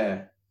Polo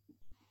Bear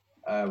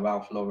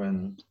Ralph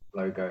Lauren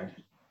logo.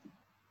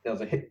 There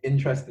was an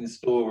interesting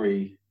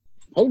story.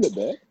 Polo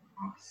Bear?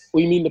 Or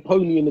you mean the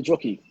pony and the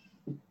jockey?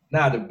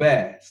 Now the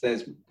bear. So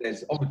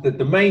there's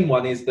the main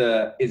one is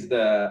the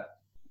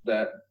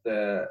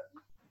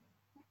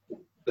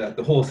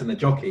horse and the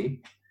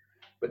jockey,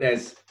 but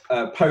there's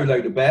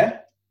Polo the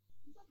bear.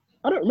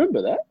 I don't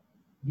remember that.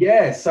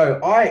 Yeah, so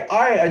I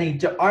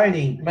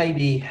only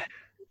maybe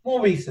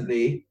more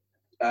recently,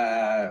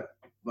 I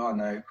don't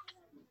know,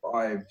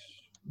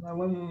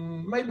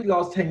 maybe the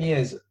last 10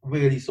 years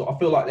really I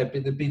feel like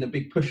there's been a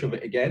big push of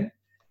it again.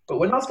 But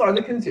when I started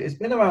looking into it, it's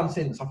been around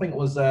since I think it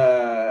was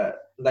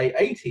late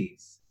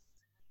 80s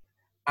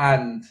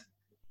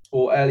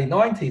or early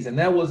 90s, and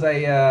there was a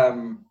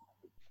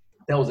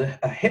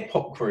hip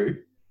hop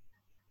crew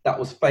that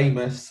was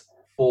famous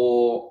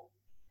for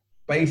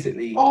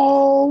basically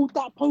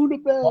that Polo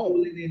Bear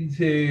rolling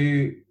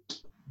into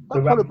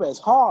that Polo Bear's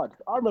hard.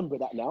 I remember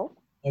that now.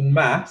 En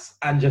masse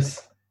and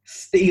just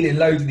stealing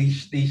loads of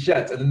these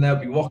shirts, and then they'll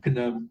be rocking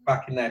them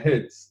back in their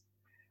hoods.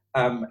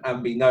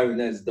 And be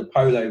known as the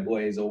Polo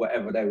Boys or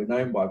whatever they were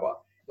known by.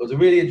 But it was a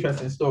really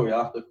interesting story.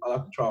 I'll have to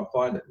try and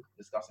find it.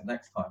 Discuss it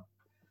next time.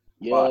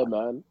 Yeah,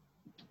 man.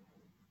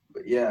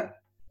 But yeah.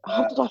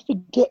 How did I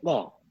forget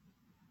that?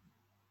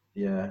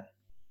 Yeah.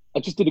 I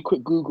just did a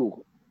quick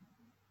Google.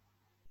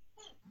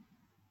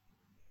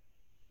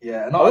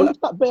 Yeah, and I wonder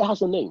if that bear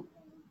has a name.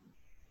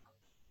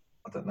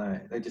 I don't know.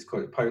 They just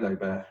call it Polo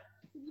Bear.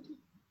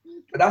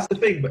 But that's the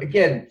thing. But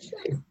again,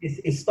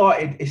 it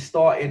started.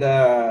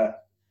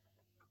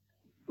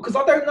 Because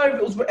I don't know if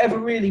it was ever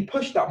really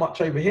pushed that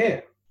much over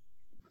here.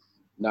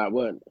 No, it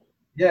weren't.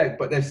 Yeah,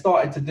 but they've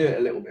started to do it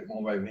a little bit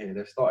more over here.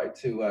 They've started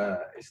to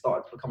it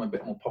started to become a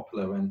bit more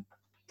popular and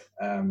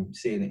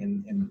seeing it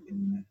in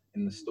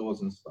the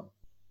stores and stuff.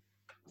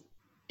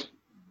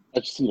 I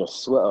just seen a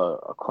sweater.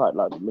 I quite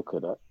like the look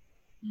of that.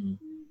 The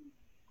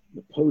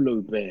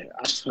Polo Bear.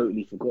 I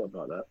totally forgot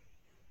about that.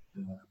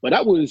 Yeah. But I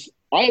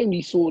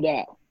only saw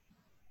that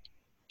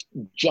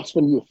just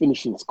when we were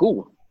finishing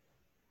school.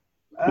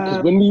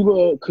 Because when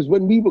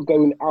we were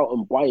going out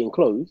and buying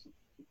clothes,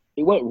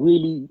 it weren't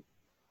really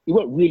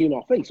in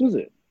our face, was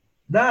it?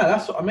 Nah,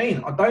 that's what I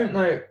mean. I don't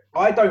know.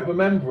 I don't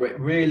remember it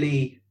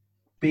really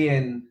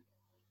being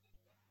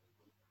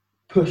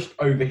pushed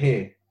over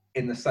here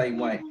in the same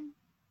way.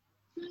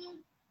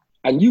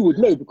 And you would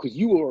know because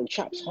you were on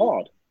Chaps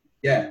Hard.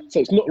 Yeah.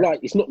 So it's not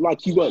like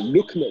you weren't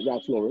looking at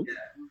Ralph Lauren. Yeah.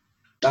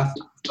 That's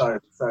so.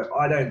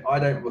 I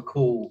don't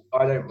recall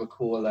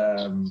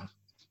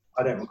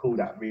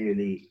that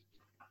really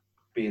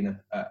being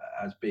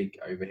as big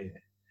over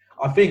here.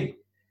 I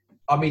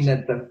mean,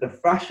 the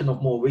fashion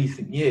of more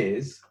recent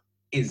years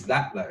is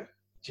that though.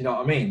 Do you know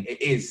what I mean?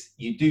 It is.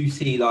 You do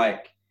see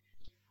like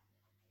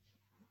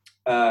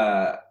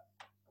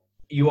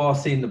you are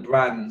seeing the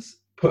brands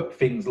put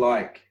things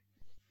like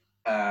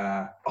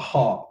a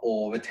heart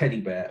or a teddy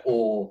bear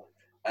or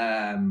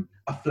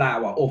a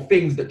flower or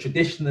things that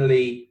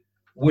traditionally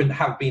wouldn't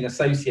have been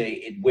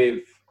associated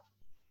with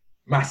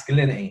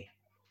masculinity.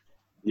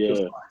 You're Yeah.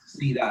 starting to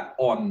see that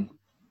on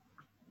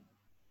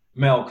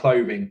male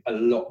clothing a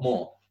lot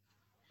more.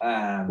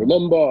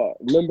 Remember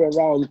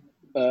around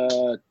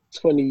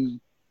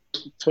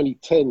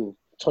 2010,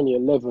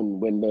 2011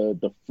 when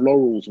the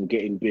florals were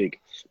getting big,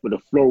 but the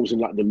florals in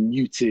like the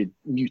muted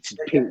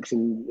pinks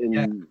and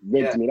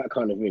reds and all that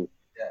kind of thing.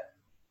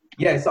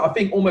 Yeah, so I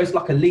think almost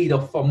like a leader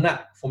from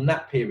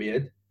that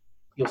period,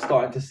 you're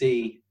starting to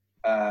see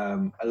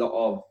a lot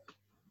of,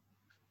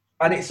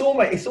 and it's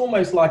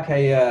almost like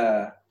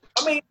a.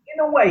 I mean,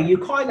 in a way, you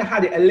kind of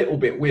had it a little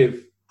bit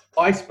with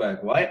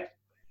Iceberg, right?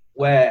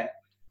 Where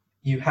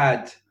you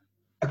had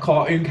a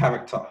cartoon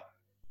character.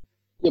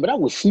 Yeah, but that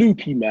was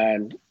Snoopy,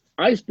 man.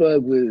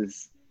 Iceberg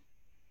was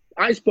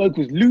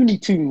Looney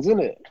Tunes, isn't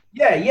it?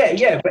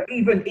 Yeah. But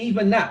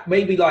even that,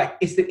 maybe like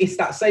it's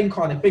that same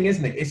kind of thing,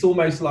 isn't it? It's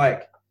almost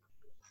like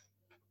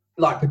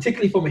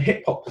particularly from a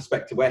hip hop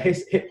perspective, where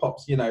hip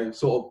hop's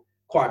sort of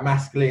quite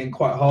masculine,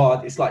 quite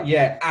hard. It's like,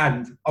 yeah,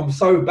 and I'm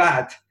so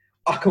bad,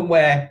 I can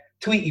wear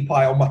Tweety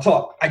Pie on my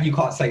top, and you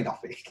can't say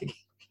nothing.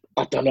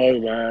 I don't know,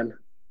 man.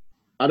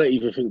 I don't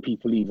even think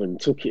people even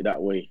took it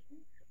that way.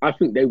 I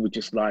think they were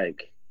just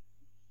like,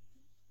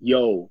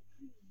 yo,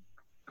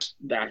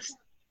 that's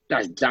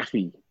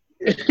Daffy.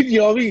 You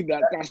know what I mean?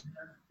 That's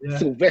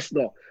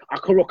Sylvester. I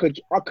can rock a,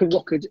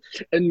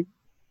 and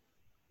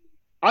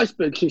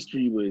Iceberg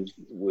history was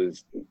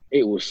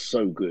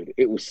so good.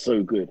 It was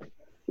so good.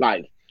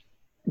 Like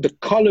the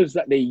colors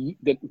that the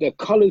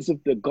colors of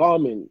the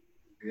garment,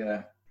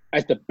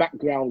 as the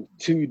background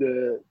to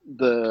the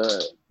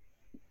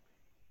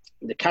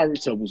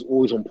character was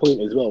always on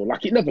point as well.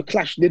 Like it never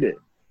clashed, did it?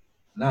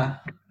 Nah,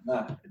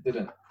 it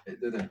didn't.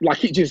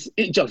 Like it just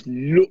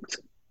looked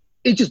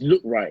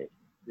right.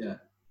 Yeah.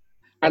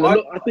 And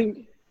well, I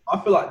think I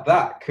feel like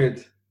that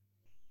could,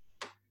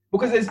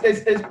 because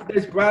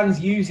there's brands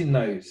using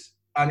those,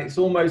 and it's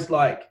almost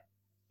like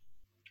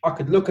I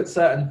could look at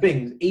certain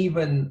things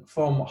even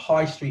from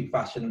high street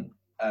fashion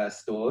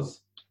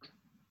stores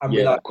and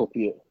be like,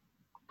 copy it.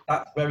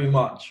 That's very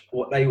much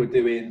what they were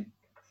doing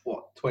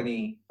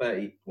 20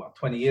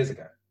 years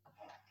ago.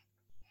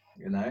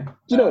 You know,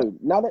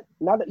 now that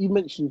you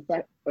mentioned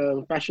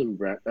fashion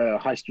brand,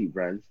 high street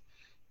brands,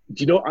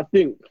 do you know what I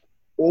think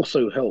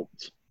also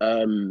helped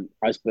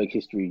Iceberg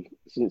history,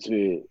 since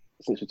we're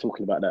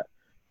talking about that?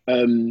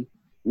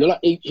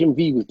 Like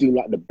HMV was doing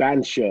like the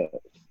band shirts,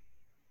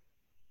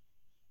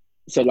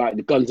 so like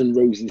the Guns N'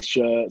 Roses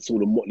shirts or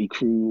the Motley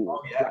Crue,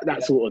 like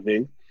that sort of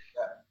thing.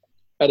 Yeah.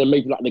 And then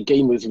maybe like the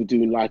gamers were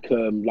doing like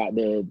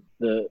the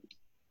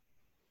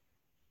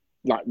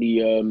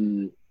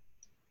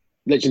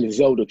Legend of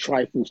Zelda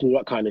Triforce and all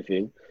that kind of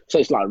thing. So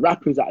it's like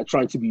rappers that are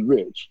trying to be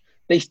rich,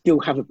 they still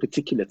have a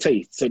particular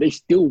taste. So they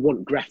still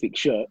want graphic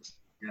shirts.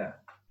 Yeah.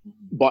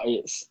 But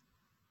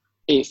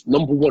it's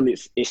number one,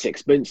 it's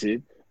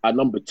expensive, and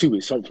number two,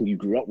 it's something you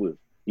grew up with.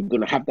 You're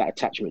gonna have that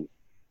attachment.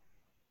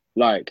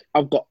 Like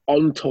I've got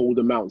untold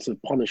amounts of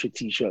Punisher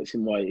t-shirts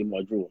in my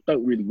drawer.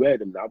 Don't really wear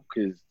them now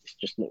because it's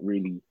just not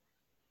really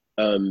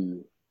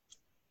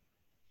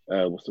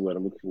what's the word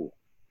I'm looking for?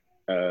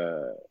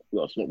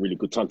 It's not really a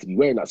good time to be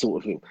wearing that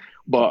sort of thing.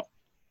 But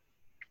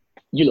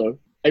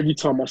every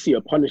time I see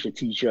a Punisher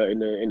t-shirt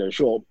in a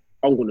shop,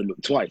 I'm gonna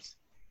look twice.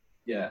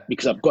 Yeah.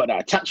 Because I've got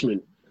that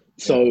attachment.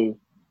 So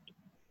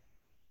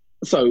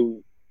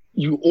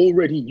you're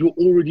already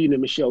in a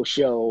Michelle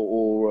Shell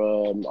or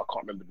I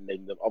can't remember the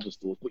name of the other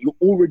stores, but you're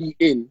already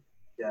in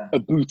a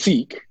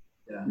boutique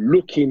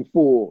looking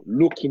for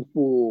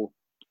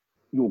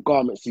your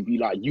garments to be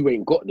like, you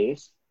ain't got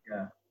this.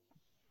 Yeah.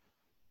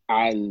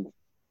 And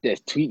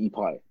there's Tweety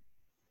Pie.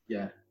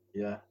 Yeah.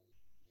 Do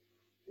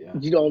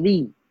you know what I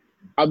mean?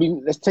 I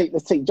mean, let's take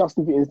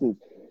Justin for instance.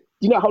 Do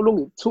you know how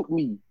long it took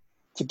me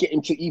to get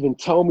him to even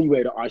tell me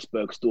where the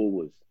Iceberg store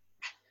was?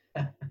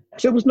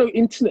 There was no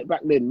internet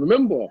back then,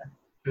 remember?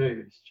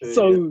 True.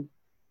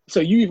 So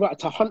you either had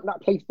to hunt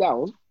that place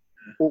down,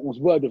 or it was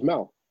word of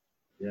mouth.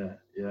 Yeah.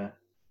 The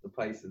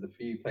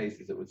few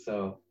places that would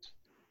sell.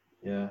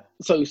 Yeah.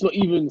 So it's not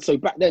even, so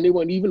back then it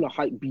wasn't even a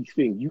hype beast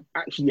thing. You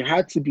actually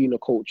had to be in a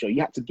culture.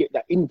 You had to get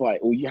that invite,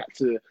 or you had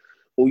to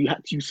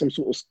use some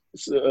sort of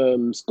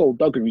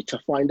skullduggery to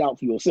find out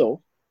for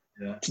yourself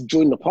to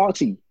join the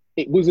party.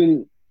 It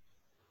wasn't,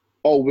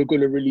 we're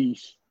going to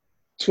release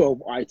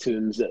 12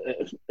 items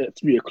at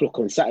 3 o'clock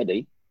on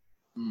Saturday.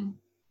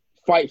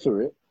 Fight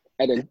for it,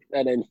 and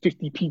then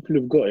 50 people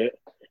have got it,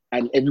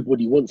 and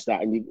everybody wants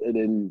that, and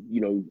then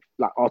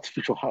like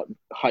artificial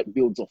hype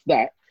builds off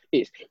that,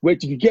 It's where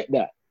did you get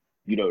that?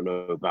 You don't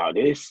know about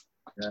this.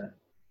 Yeah.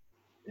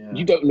 Yeah.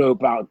 You don't know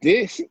about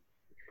this.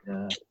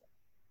 Yeah.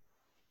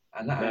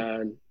 And that,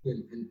 Man.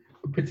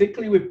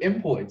 particularly with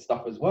imported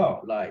stuff as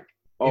well. Like,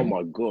 Oh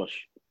my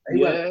gosh. they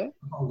Yeah. weren't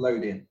a whole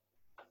load in.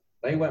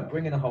 They weren't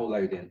bringing a whole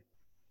load in.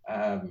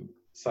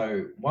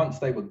 So once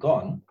they were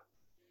gone,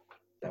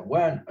 there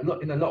weren't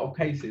in a lot of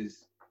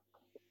cases.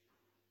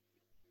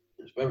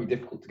 It's very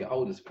difficult to get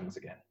hold of things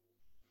again.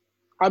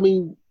 I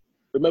mean,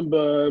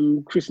 remember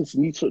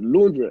Christensen, you took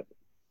laundrette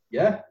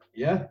Yeah,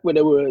 yeah, where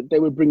they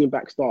were bringing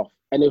back stuff,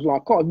 and it was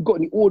like, oh, have you got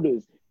any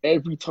orders?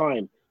 Every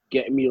time,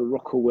 get me a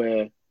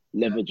Rockaware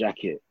leather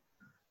jacket,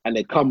 and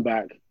they come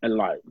back and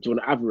like, do you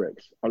want an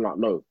Averex? I'm like,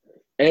 no.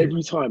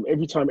 Every time,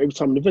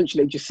 and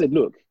eventually they just said,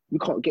 look, we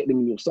can't get them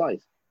in your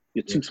size.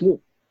 You're too small.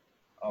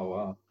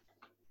 Oh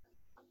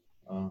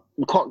wow.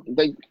 We can't.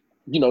 And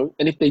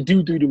if they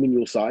do them in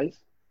your size,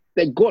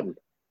 they're gone.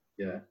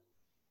 Yeah,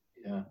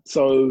 yeah.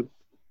 So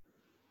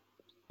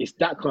it's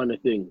that kind of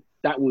thing.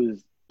 That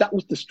was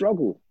the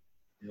struggle.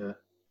 Yeah.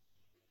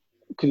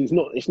 Because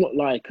it's not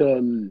like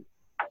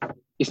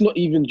it's not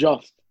even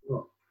just.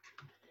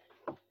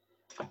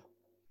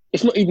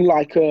 It's not even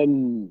like I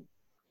mean,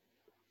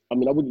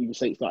 I wouldn't even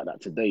say it's like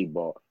that today,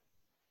 but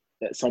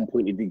at some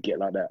point it did get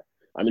like that.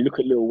 I mean, look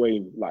at Lil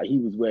Wayne. Like he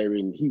was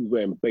wearing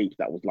Bape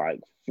that was like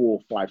 4,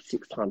 5,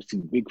 6 times too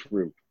big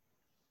for him.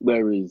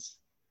 Whereas,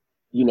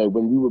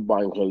 when we were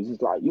buying clothes,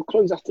 it's like your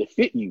clothes have to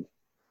fit you.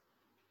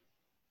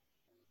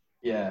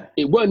 Yeah.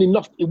 It weren't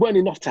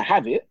enough to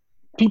have it.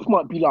 People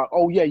might be like,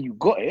 "Oh yeah, you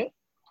got it,"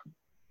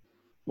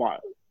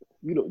 but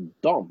you look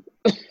dumb.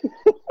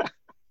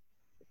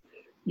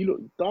 You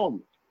look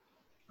dumb.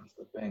 That's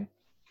the thing.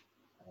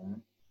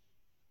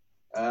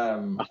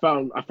 I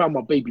found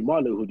my Baby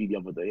Milo hoodie the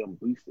other day. I'm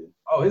boosting.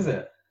 Oh, is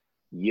it?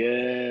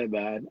 Yeah,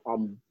 man.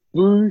 I'm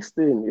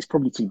boosting. It's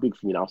probably too big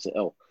for me now to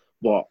L,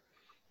 but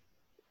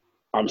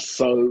I'm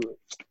so,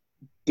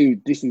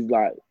 dude. This is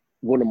like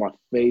one of my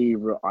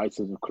favorite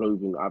items of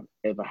clothing I've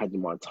ever had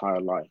in my entire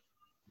life.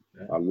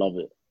 Yeah. I love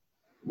it,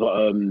 but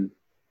I don't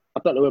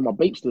know where my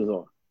Bapesters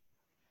are.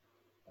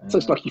 So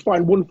it's like you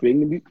find one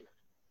thing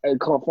and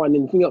can't find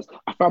anything else.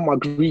 I found my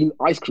green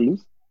ice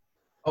creams.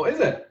 Oh, is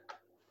it?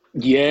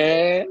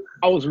 Yeah,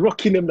 I was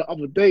rocking them the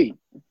other day,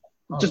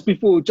 just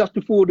before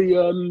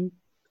the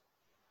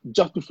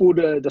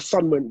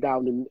sun went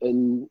down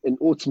and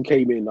autumn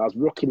came in. I was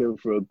rocking them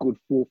for a good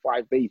 4 or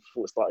 5 days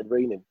before it started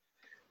raining.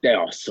 They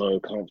are so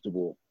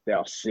comfortable. They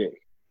are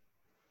sick.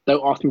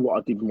 Don't ask me what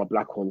I did with my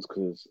black ones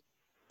because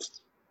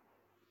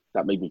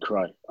that made me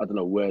cry. I don't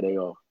know where they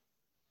are,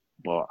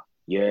 but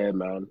yeah,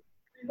 man.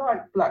 I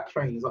like black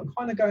trainers. I'm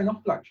kind of going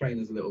off black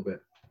trainers a little bit.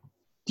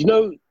 Do you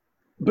know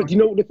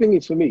what the thing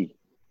is for me?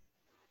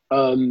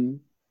 And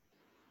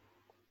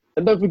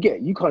don't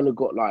forget, you kind of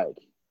got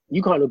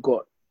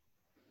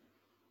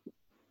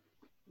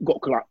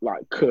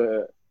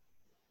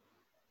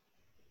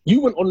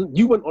you went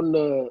on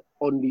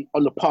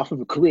the path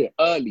of a career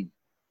early.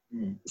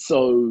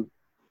 So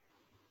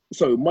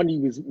money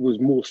was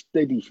more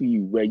steady for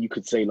you, where you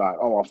could say like,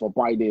 oh, if I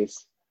buy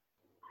this,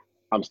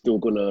 I'm still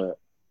gonna,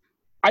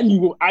 and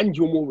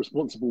you're more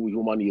responsible with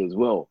your money as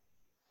well.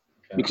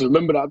 Okay. Because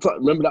remember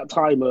that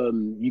time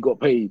you got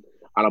paid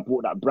and I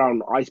bought that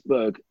brown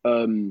iceberg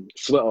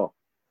sweater,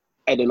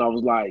 and then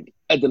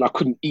I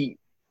couldn't eat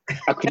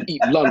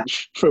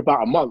lunch for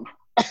about a month.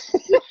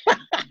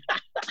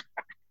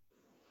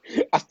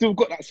 I still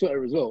got that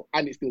sweater as well,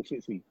 and it still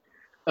fits me.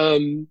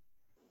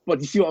 But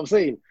you see what I'm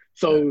saying?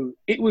 So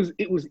it was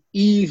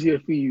easier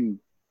for you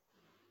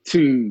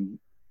to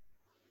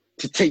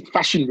take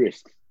fashion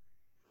risks.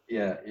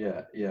 Yeah.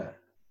 Do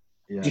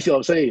you see what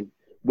I'm saying?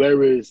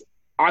 Whereas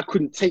I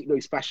couldn't take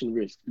those fashion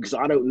risks because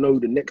I don't know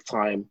the next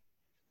time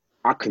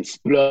I can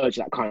splurge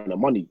that kind of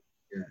money.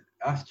 Yeah,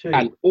 that's true.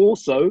 And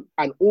also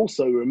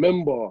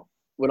remember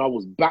when I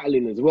was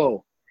battling as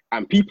well,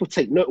 and people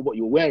take note of what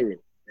you're wearing.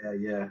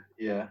 Yeah.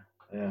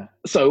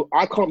 So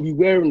I can't be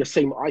wearing the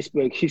same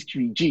iceberg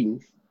history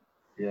jeans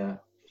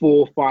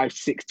 4, 5,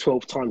 6,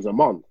 12 times a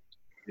month.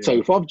 Yeah. So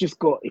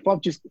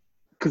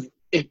because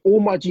if all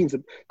my jeans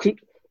are,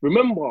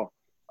 remember,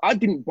 I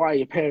didn't buy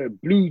a pair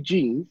of blue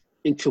jeans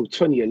until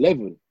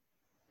 2011.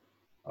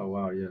 Oh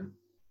wow, yeah.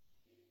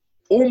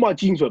 All my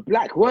jeans were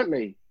black, weren't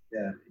they?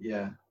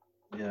 Yeah.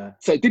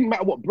 So it didn't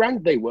matter what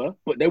brand they were,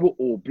 but they were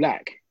all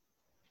black.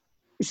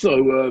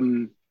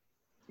 So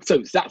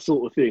it's that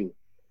sort of thing.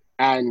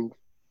 And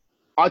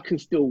I can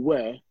still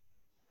wear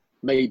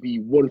maybe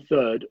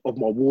 1/3 of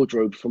my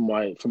wardrobe from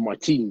my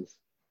teens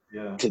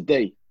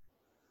today,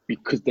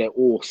 because they're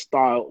all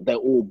style, they're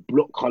all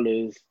block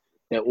colors,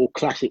 they're all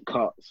classic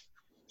cuts.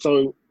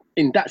 So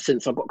in that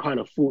sense, I got kind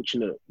of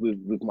fortunate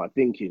with my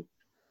thinking,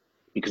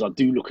 because I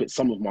do look at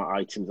some of my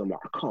items, I'm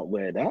like, I can't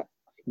wear that.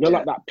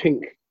 Like that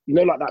pink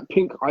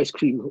ice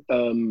cream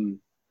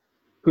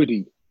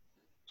hoodie.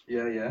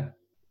 Yeah.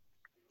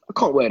 I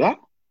can't wear that.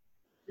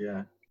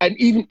 Yeah. And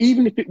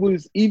even if it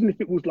was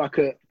like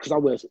because I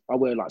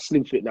wear like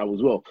slim fit now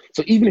as well.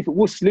 So even if it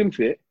was slim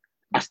fit,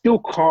 I still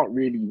can't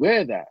really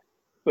wear that.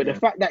 But the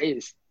fact that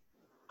it's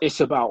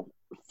about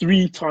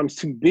 3 times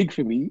too big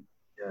for me,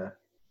 Yeah.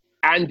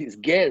 and it's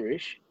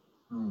garish.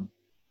 Mm.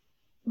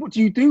 What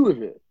do you do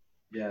with it?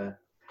 Yeah.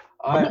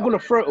 I'm not going to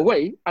throw it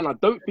away, and I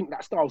don't think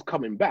that style's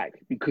coming back,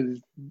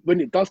 because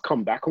when it does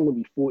come back, I'm going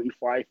to be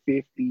 45,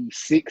 50,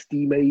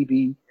 60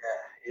 maybe.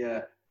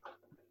 Yeah.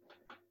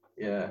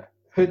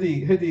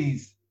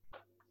 Hoodies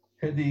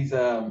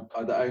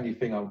are the only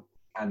thing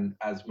and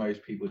as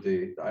most people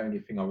do, the only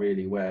thing I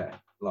really wear,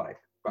 like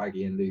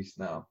baggy and loose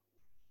now.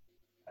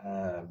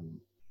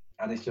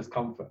 And it's just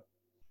comfort.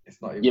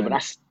 It's not even. Yeah,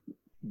 but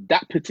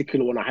that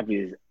particular one I have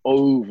is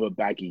over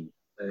baggy.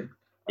 Okay.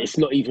 It's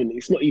not even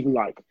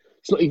like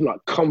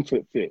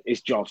comfort fit.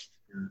 It's just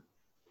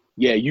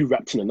you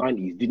rapped in the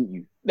 90s, didn't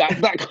you?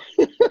 That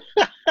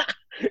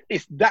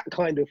it's that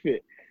kind of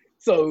fit.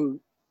 So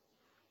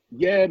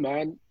yeah,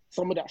 man,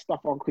 some of that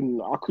stuff I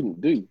couldn't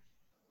do.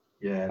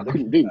 Yeah, I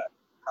couldn't do.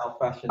 How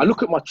fashion. I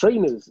look at my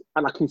trainers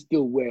and I can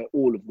still wear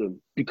all of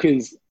them,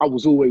 because I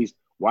was always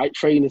white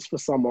trainers for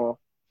summer,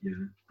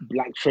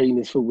 black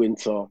trainers for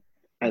winter,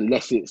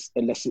 unless it's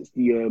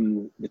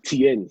the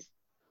TNs.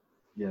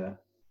 Yeah.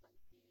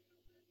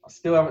 I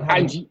still haven't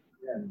had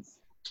TNs.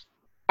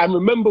 And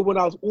remember when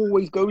I was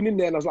always going in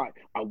there and I was like,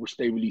 I wish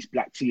they released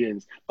black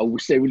TNs. I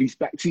wish they released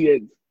black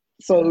TNs.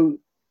 So,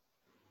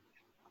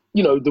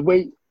 the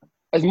way,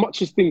 as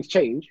much as things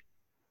change,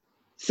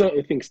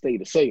 certain things stay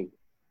the same.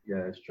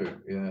 Yeah, it's true.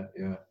 Yeah.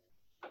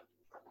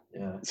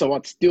 So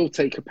I'd still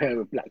take a pair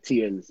of black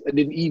TNs, and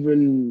then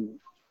even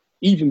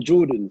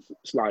Jordans.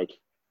 It's like,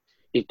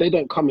 if they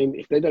don't come in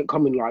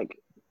like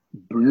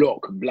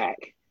block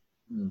black,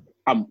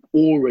 I'm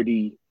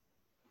already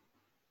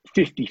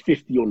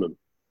 50-50 on them.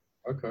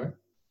 Okay.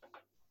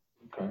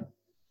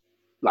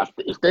 Like,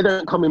 if they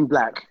don't come in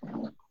black,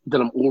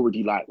 then I'm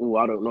already like, oh,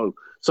 I don't know.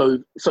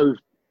 So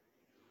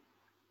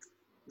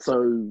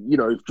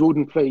if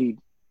Jordan played,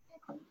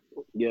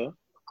 I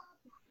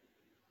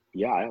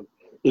am.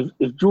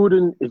 If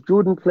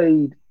Jordan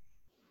played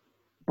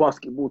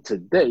basketball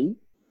today,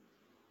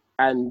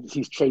 and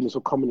his trainers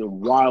were coming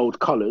in wild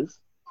colors,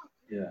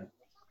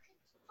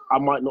 I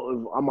might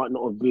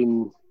not have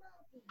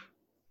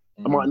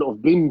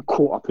been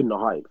caught up in the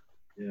hype.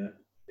 Yeah.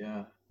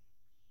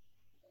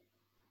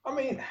 I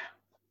mean,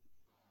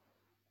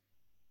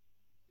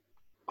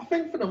 I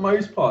think for the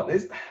most part,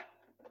 there's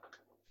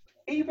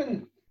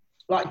even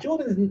like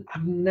Jordans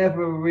have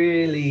never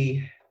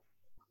really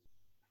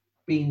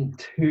been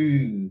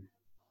too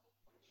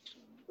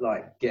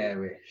like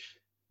garish.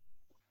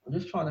 I'm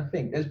just trying to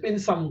think. There's been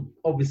some,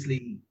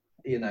 obviously,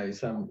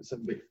 some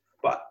big,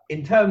 but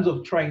in terms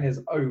of trainers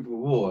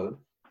overall,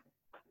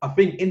 I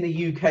think in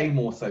the UK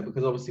more so,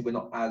 because obviously we're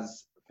not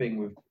as thing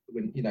with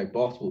when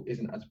basketball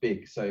isn't as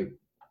big, so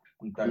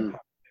we don't have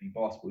any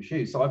basketball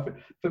shoes. So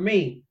for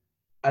me,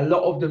 a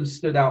lot of them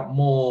stood out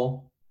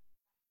more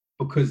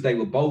because they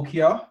were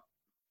bulkier,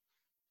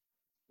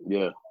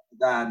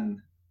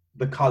 than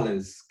the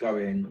colors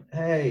going,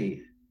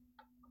 hey,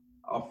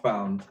 I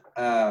found,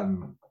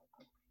 but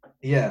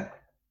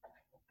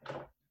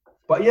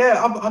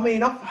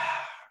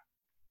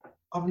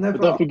I've never.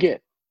 But don't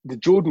forget, the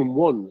Jordan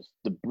 1s,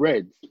 the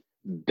Breads,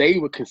 they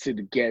were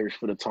considered garish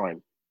for the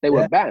time. They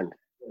were banned.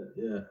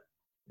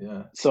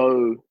 Yeah.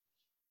 So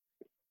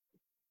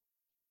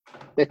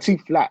they're too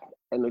flat,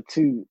 and they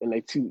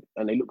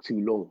look too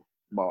long.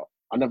 But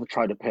I never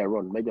tried a pair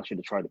on. Maybe I should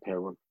have tried a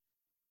pair on,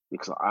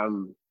 because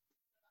I'm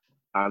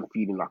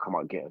feeling like I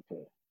might get a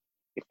pair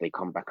if they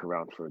come back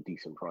around for a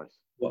decent price.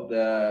 What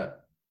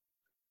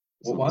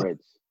Some one?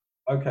 Breads.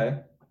 Okay.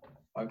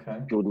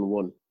 Jordan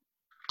 1.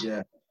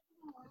 Yeah.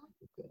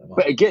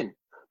 But again,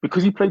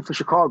 because he played for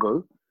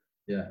Chicago,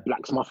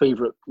 black's my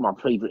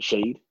favorite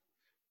shade,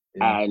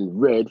 and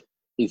red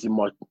is in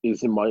my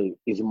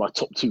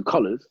top 2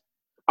 colors.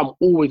 I'm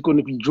always going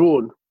to be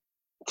drawn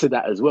to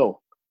that as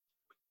well.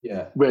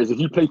 Yeah. Whereas if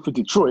you played for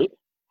Detroit,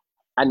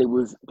 and it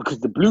was because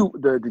the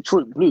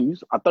Detroit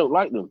Blues, I don't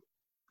like them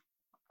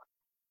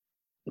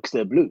because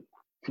they're blue.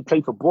 If you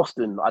played for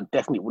Boston, I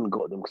definitely wouldn't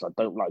got them because I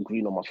don't like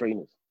green on my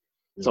trainers.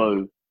 Yeah.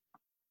 So,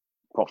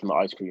 apart from the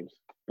ice creams,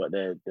 but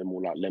they're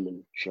more like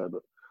lemon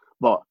sherbet.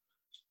 But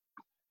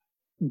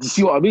do you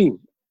see what I mean?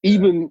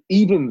 Even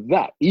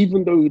that,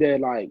 even though they're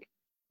like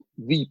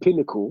the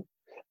pinnacle,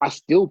 I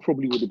still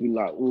probably would have been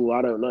like, oh,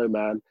 I don't know,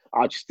 man.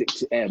 I'll just stick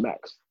to Air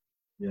Max.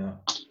 Yeah.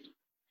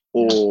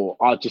 Or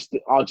I'll just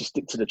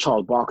stick to the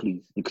Charles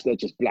Barkleys because they're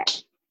just black.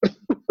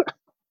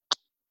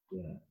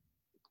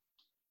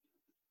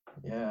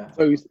 Yeah.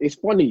 So it's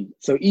funny.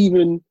 So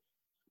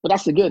but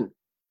that's again.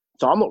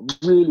 So I'm not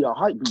really a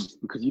hype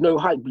beast because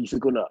hype beasts are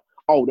gonna.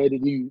 Oh, they're the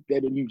new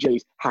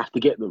Jays. Have to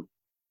get them.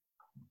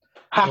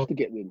 To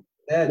get them.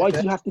 Why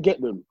do you have to get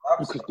them?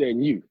 Because they're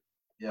new.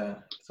 Yeah,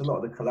 it's a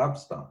lot of the collab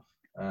stuff.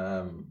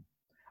 I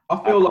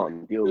feel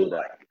like the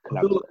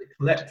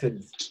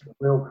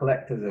real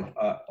collectors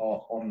are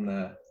on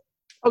the.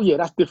 Oh yeah,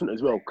 that's different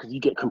as well because you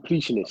get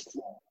completionists.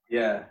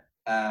 Yeah.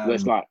 Where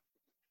it's like,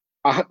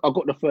 I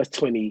got the first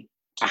 20.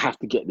 I have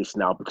to get this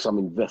now because I'm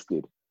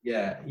invested.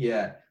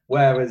 Yeah.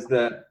 Whereas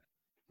the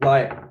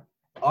Like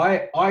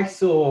I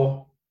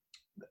saw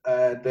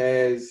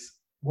there's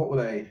what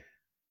were they?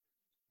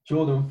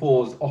 Jordan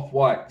 4s off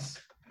whites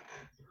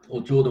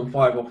or Jordan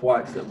 5 off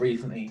whites that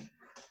recently.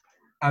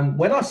 And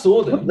when I saw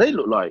What them, do they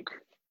look like?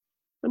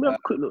 Let me have a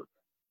quick look.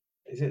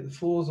 is it the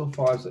 4s or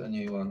 5s that are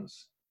new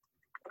ones?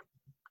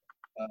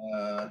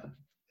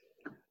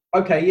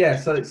 Okay, yeah.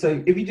 So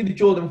if you do the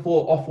Jordan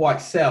 4 off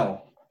white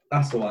sell,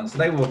 that's the one. So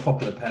they were a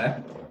popular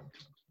pair.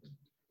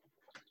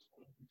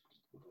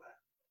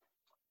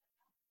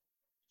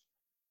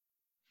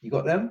 You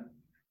got them?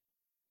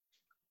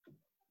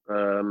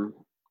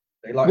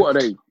 They like What are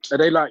they? Are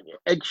they like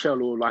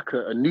eggshell or like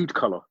a nude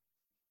color?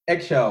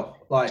 eggshell,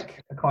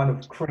 like a kind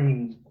of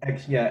cream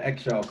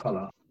eggshell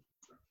color.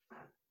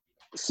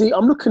 See,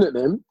 I'm looking at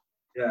them.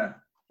 Yeah.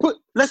 But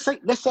let's say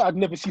I'd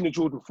never seen a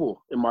Jordan 4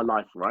 in my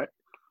life, right?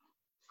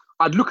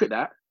 I'd look at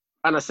that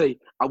and I say,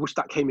 I wish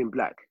that came in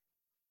black.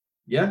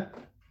 Yeah.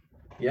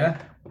 Yeah.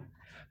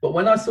 But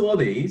when I saw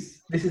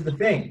these, this is the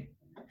thing.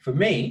 For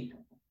me,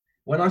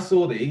 when I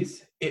saw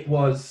these, it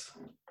was,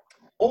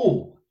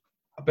 oh,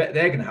 I bet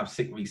they're going to have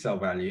sick resale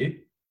value.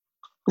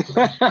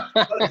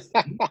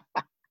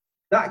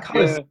 That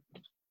color, Yeah.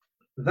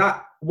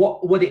 that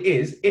what it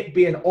is, it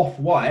being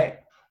off-white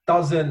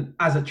doesn't,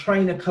 as a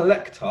trainer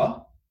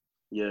collector,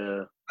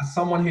 Yeah. as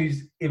someone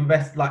who's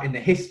invested like in the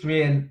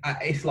history, and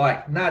it's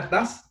like, nah,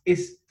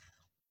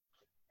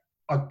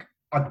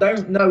 I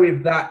don't know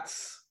if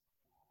that's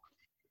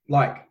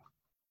like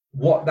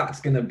what that's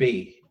going to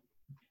be.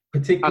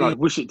 And Particularly, I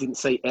wish it didn't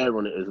say air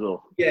on it as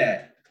well.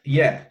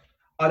 yeah.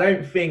 I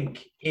don't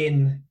think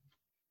in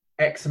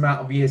X amount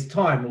of years'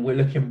 time, when we're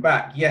looking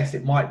back, yes,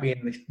 it might be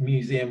in the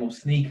museum of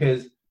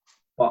sneakers,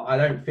 but I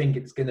don't think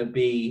it's going to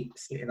be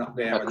sitting up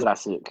there. A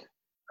classic.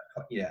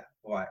 Yeah,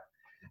 right.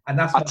 And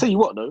that's I'll tell you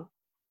what though,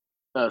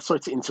 sorry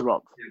to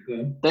interrupt. Yeah,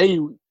 go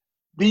on.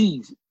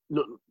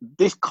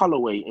 This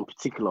colorway in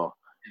particular,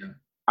 Yeah.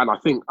 and I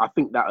think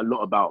that a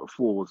lot about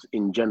 4s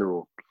in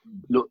general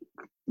look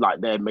like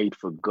they're made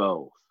for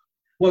girls.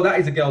 Well, that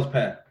is a girl's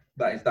pair.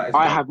 That is.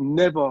 I have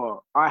never,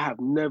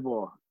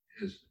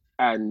 Is.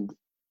 and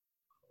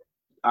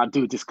I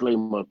do a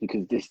disclaimer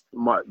because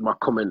my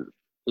comment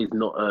is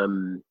not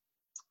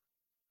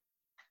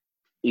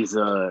is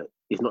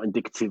not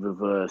indicative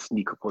of a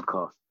sneaker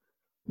podcast.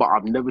 But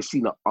I've never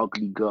seen an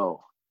ugly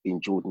girl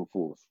in Jordan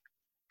 4s.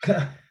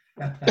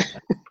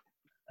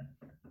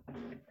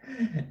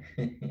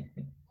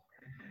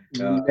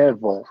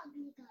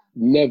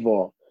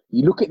 Never.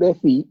 You look at their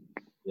feet,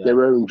 they're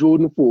wearing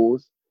Jordan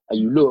 4s, and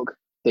you look,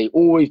 they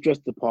always dress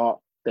the part,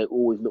 they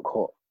always look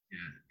hot.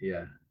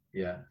 Yeah.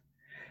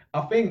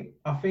 I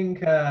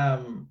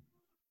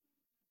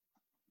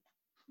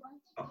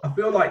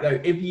feel like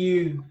though,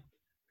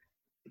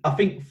 I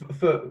think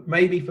for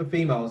maybe for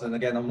females, and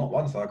again, I'm not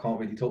one, so I can't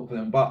really talk for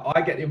them, but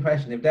I get the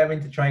impression if they're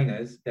into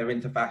trainers, they're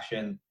into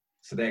fashion,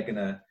 so they're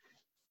gonna.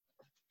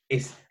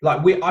 It's like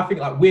I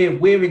think like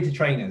we're into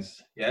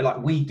trainers, yeah.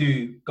 Like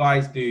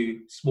guys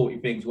do sporty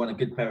things. Want a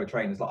good pair of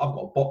trainers. Like I've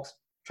got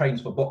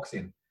trainers for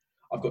boxing.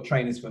 I've got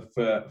trainers for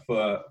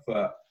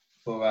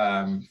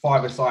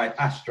five-a-side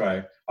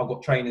Astro. I've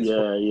got trainers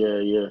for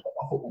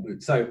football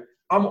boots. So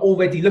I'm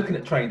already looking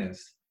at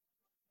trainers.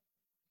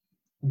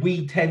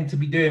 We tend to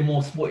be doing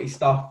more sporty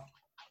stuff,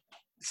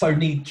 so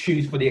need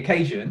shoes for the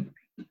occasion,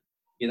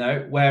 you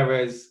know,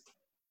 whereas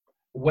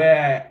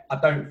where I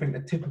don't think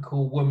the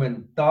typical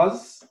woman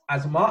does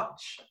as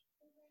much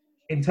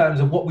in terms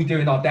of what we do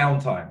in our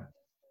downtime.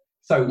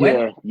 So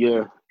when they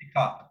pick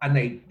up and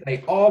they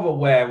are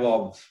aware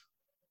of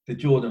the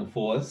Jordan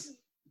 4s,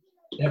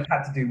 they've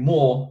had to do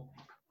more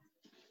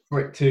for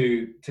it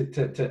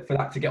for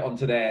that to get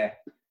onto their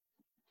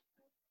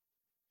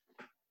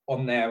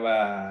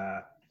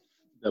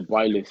the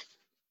buy list.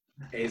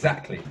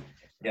 Exactly.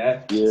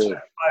 Yeah. Yeah.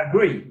 I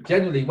agree.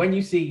 Generally, when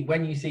you see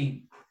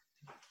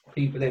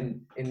people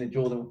in the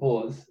Jordan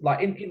 4s, like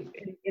in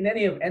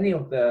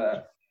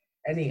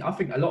I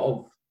think a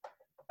lot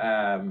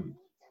of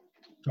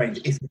trains,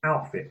 it's an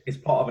outfit. It's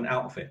part of an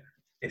outfit.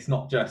 It's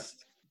not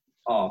just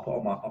I'm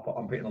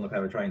putting on a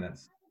pair of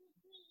trainers.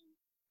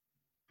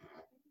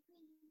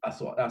 That's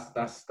one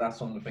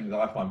of the things that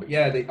I find. But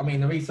yeah, the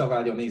resale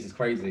value on these is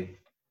crazy.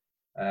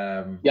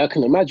 I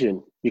can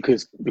imagine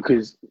because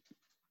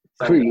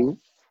cream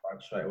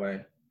straight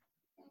away.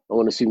 I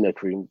want to assume they're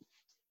cream.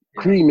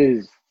 Yeah. Cream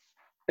is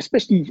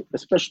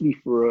especially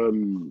for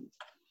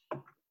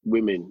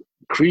women.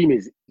 Cream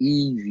is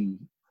easy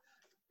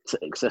to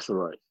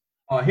accessorize.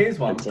 Oh, here's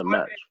one. To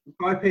match.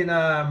 Type in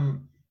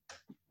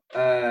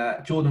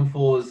Jordan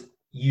 4's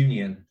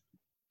Union.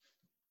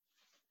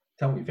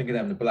 Tell me what you think of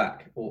them, the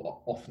black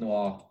or off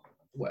noir,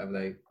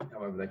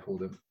 however they call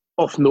them.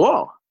 Off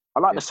noir. I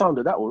like the sound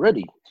of that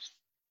already.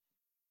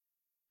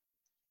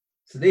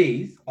 So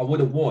these I would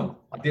have worn.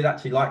 I did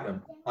actually like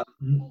them.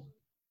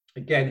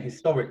 Again,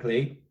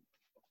 historically,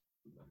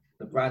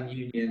 the brand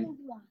Union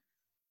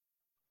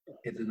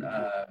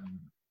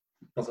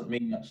doesn't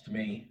mean much to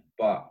me.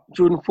 But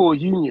Jordan 4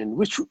 Union,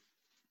 which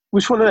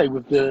one are they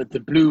with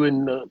the blue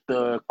and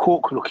the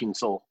cork looking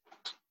sole?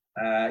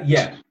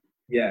 Yeah,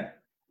 yeah.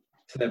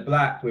 So they're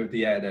black with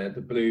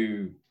the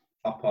blue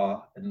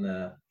upper and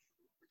the.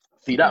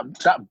 See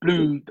that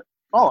blue.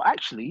 Oh,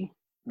 actually,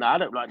 no, I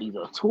don't like these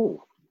at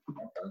all.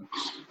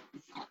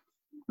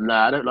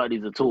 Nah, I don't like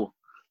these at all.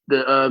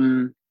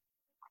 The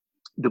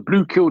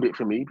blue killed it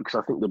for me because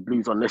I think the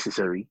blue's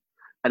unnecessary.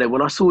 And then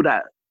when I saw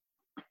that,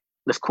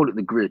 let's call it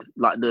the grid,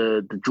 like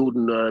the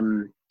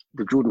Jordan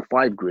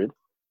 5 grid.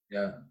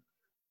 Yeah.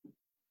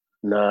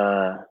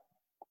 Nah.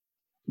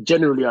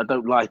 Generally, I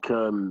don't like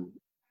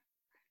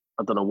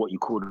I don't know what you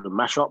call them,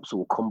 mashups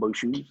or combo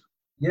shoes.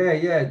 Yeah,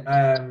 yeah.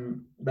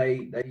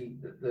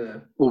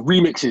 The Or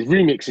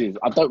remixes.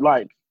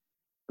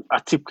 I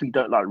typically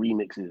don't like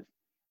remixes.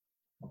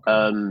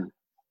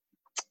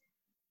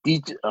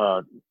 These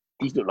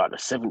look like the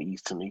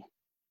 70s to me.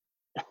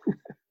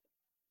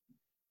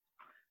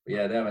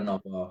 yeah, they're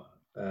another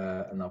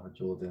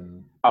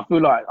Jordan. I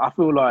feel like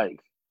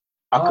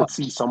I could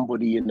see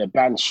somebody in a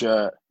band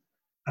shirt,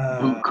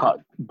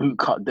 boot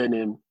cut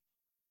denim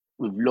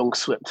with long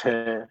swept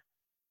hair.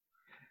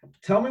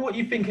 Tell me what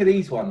you think of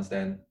these ones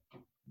then.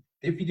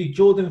 If you do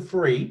Jordan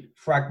 3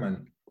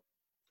 Fragment,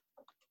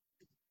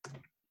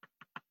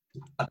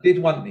 I did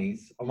want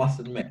these. I must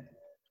admit,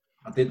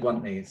 I did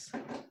want these.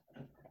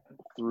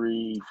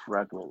 3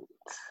 Fragment.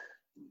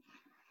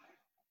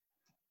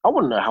 I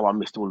want to know how I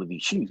missed all of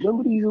these shoes. When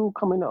were these all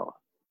coming out?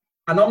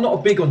 And I'm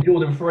not big on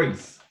Jordan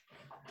 3s.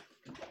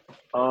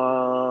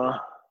 Uh,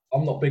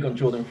 I'm not big on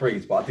Jordan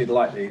 3s, but I did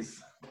like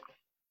these.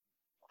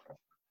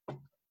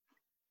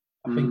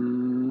 I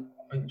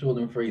think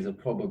Jordan 3s are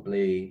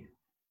probably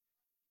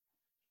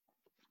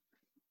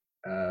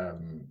no,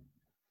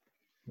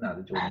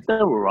 the Jordan.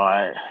 They're all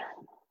right.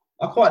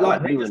 I quite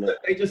like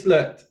they just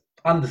looked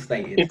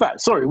understated. In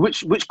fact, sorry,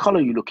 which color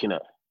are you looking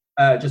at?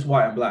 Just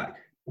white and black.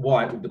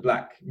 White with the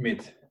black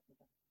mid.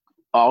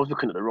 Oh, I was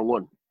looking at the wrong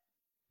one.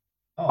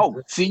 Oh,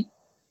 see,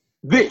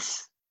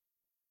 this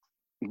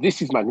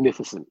is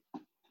magnificent.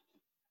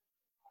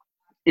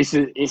 It's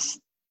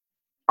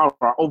all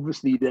right.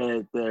 Obviously,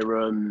 they're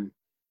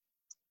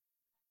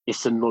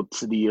it's a nod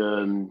to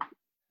the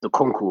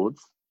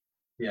Concords.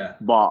 Yeah.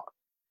 But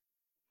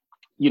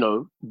you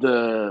know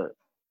the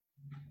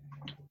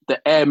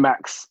Air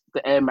Max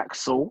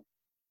sole,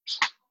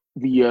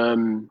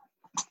 the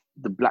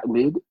black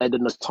mid, and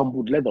then the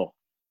tumbled leather.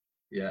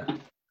 Yeah.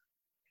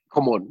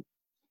 Come on.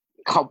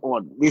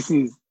 These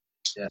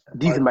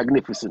are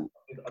magnificent.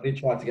 I did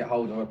try to get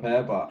hold of a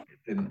pair, but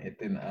it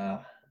didn't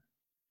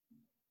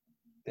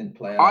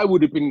play out. I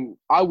would have been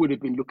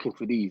looking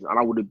for these, and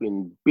I would have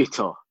been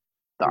bitter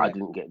that I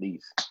didn't get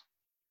these.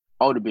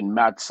 I would have been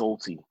mad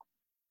salty.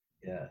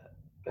 Yeah,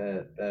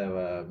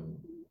 they're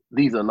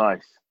these are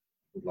nice.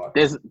 Like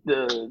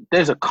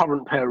there's a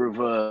current pair of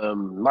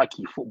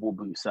Nike football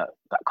boots that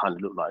kind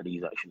of look like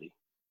these actually.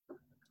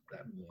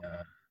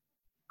 Yeah.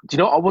 Do you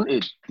know what I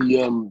wanted?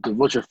 The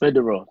Roger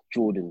Federer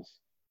Jordans.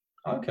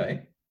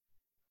 Okay.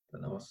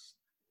 Don't know what's...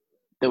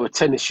 They were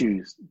tennis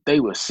shoes. They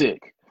were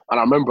sick. And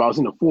I remember I was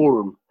in a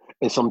forum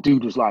and some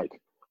dude was like,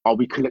 "Are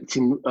we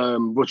collecting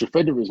Roger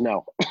Federers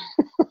now?"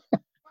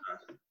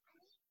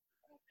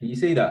 Can you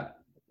see that?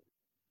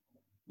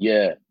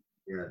 Yeah.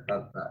 Yeah,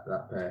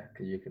 that pair,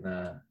 because you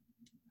can.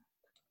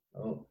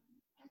 Oh.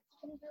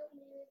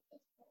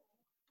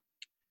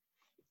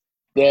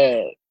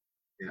 They're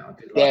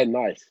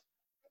nice.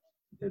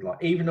 I did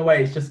like even the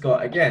way it's just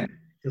got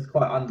just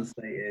quite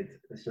understated.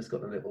 It's just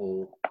got the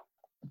little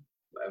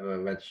whatever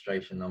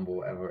registration number,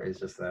 whatever it is,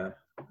 just there.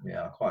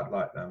 Yeah, I quite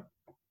like them.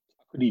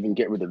 I could even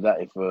get rid of that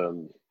if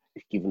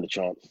given the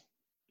chance.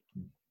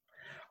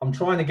 I'm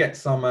trying to get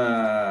some.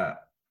 A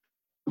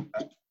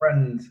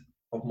friend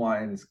of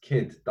mine's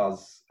kid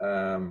does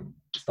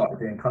started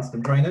doing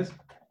custom trainers.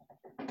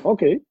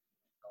 Okay.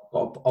 I've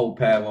got an old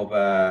pair of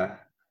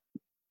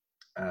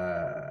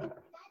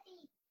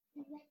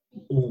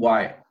all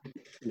white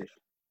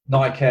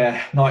Nike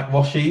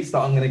washies that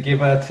I'm going to give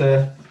her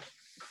to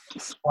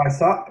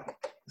spice up,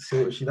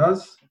 see what she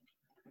does.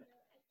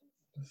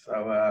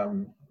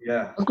 So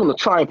yeah, I was going to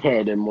try a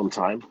pair of them one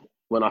time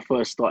when I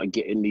first started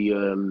getting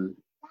the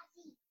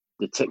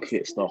Tech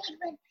Fit stuff.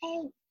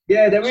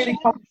 Yeah, they're really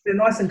comfy. They're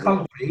nice and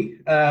comfy.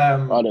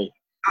 Are they?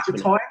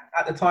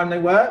 At the time they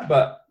were,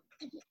 but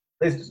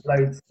there's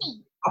loads.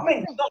 I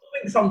think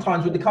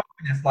sometimes with the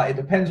comfiness, like it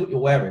depends what you're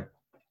wearing.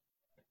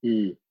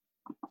 Mm.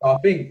 I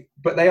think,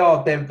 but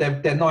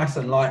they're nice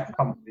and light and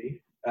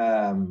comfy.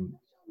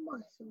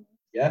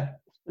 Yeah,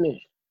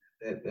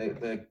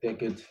 they're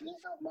good.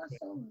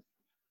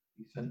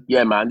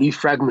 Yeah, man, these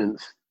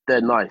fragments, they're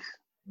nice.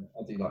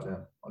 I do like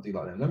them.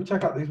 Let me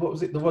check out these. What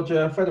was it? The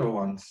Roger Federer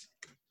ones.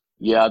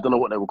 Yeah, I don't know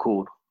what they were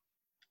called,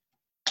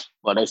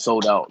 but they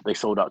sold out. They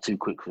sold out too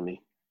quick for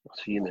me. I was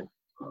fuming.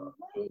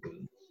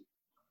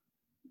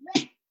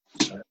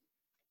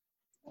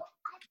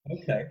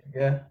 Okay,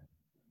 yeah.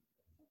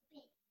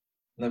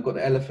 And they've got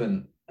the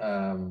elephant.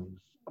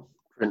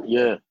 Print,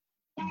 yeah.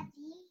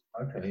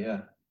 Okay,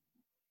 yeah.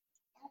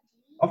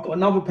 I've got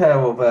another pair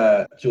of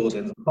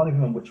Jordans. I can't even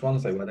remember which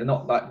ones they were. They're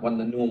not like one of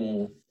the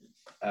normal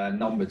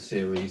numbered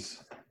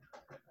series.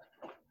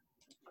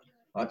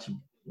 Actually,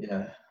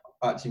 yeah.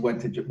 I actually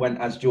went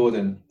as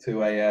Jordan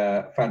to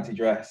a fancy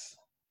dress.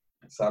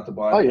 So I had to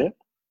buy. Oh yeah.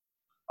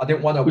 I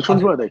didn't want to. Which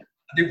ones were they?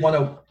 I didn't want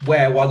to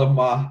wear one of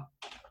my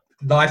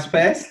nice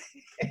pairs,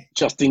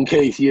 Just in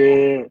case,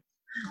 yeah.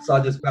 so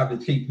I just grabbed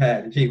the cheap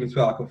pair, the cheapest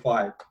pair I could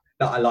find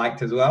that I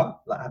liked as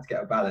well. Like I had to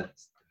get a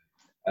balance,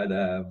 and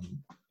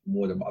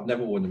wore them. I've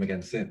never worn them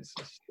again since.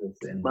 Still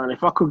sitting. Man,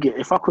 if I could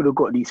have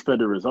got these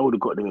Federers, I would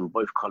have got them in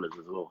both colours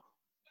as well.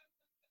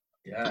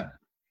 Yeah.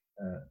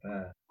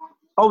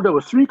 Oh, there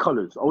were 3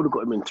 colours. I would have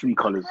got them in 3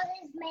 colours.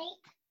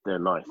 They're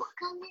nice.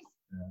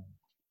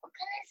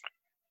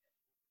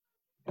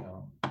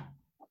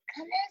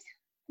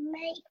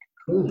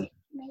 Cool.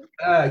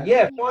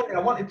 Yeah, finally, I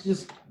wanted to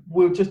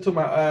we were just talking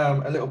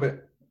about a little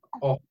bit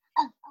off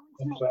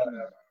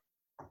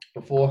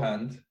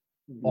beforehand.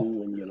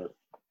 Blue and yellow.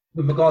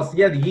 With regards to,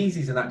 the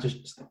Yeezys and that,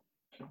 just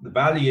the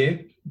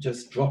value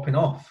just dropping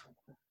off.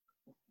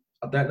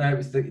 I don't know if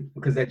it's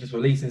because they're just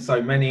releasing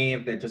so many,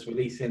 if they're just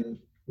releasing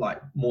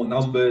like more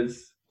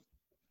numbers,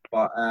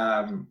 but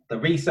the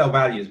resale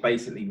value is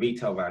basically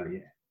retail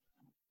value.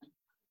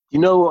 You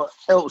know what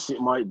else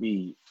it might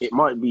be? It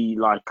might be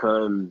like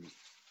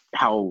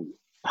how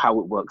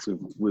it works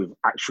with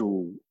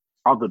actual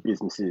other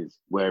businesses,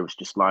 where it's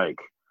just like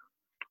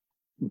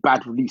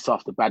bad release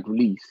after bad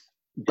release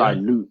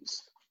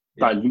dilutes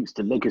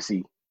the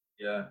legacy.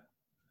 Yeah,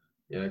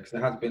 because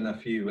there has been a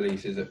few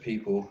releases that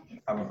people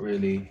haven't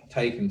really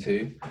taken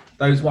to.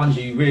 Those ones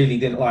you really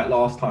didn't like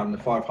last time, the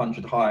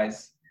 500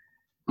 highs,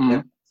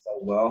 they've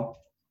sold well.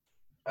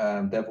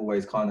 They've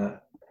always kind of...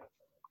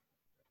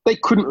 They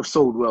couldn't have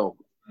sold well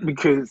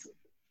because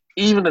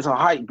even as a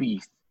hype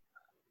beast,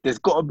 there's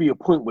got to be a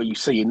point where you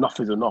say enough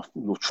is enough.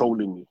 You're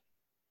trolling me.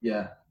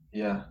 Yeah.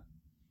 And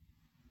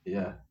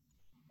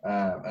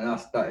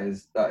that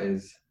is.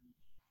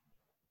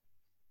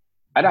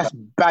 And that's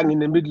bang in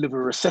the middle of a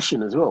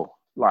recession as well.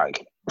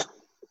 Like,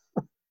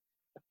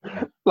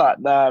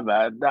 nah,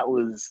 man, that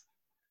was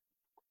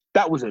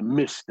a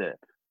misstep.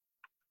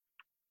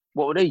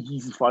 What were they?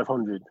 Yeezy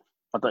 500.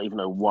 I don't even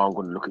know why I'm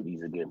going to look at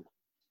these again.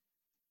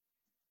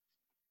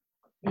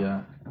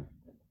 Yeah.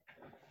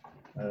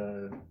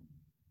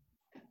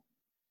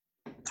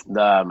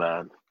 Nah,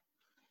 man.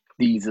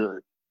 These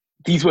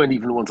weren't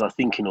even the ones I was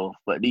thinking of,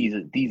 but these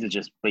are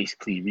just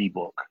basically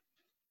Reebok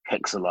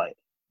Hexalite.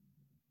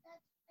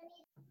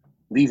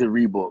 These are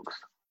Reeboks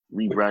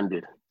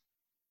rebranded.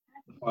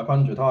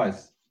 500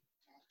 highs.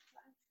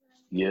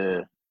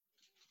 Yeah.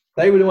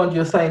 They were the ones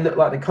you're saying look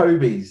like the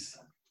Kobe's.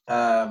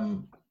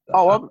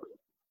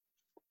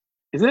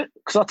 Is it?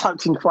 Because I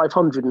typed in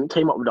 500 and it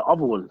came up with the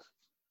other ones.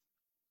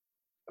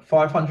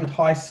 500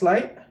 high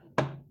slate.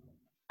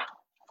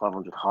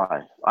 500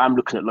 high. I'm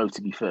looking at low,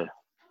 to be fair.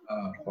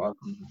 500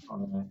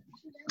 high.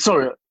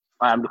 Sorry,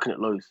 I am looking at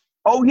lows.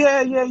 Oh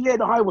yeah,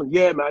 the high one.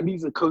 Yeah, man,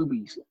 these are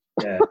Kobe's.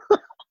 Yeah.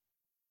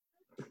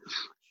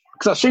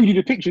 Because I showed you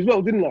the picture as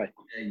well, didn't I?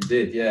 Yeah, you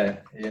did.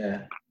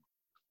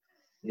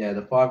 Yeah,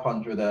 the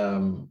 500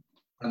 and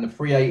the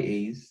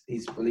 380s.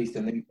 He's released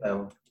a new pair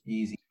of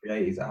Yeezy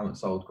 380s that haven't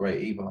sold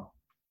great either.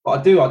 But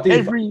I do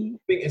think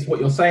it's what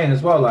you're saying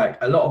as well. Like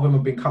a lot of them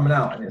have been coming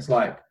out, and it's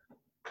like,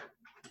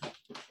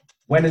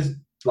 when is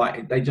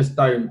like they just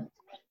don't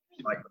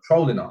like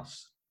trolling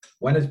us?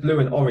 When has blue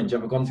and orange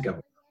ever gone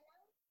together?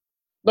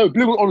 No,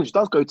 blue and orange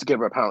does go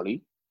together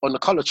apparently on the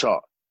color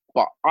chart,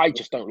 but I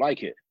just don't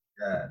like it.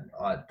 Yeah,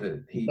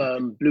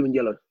 blue and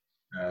yellow.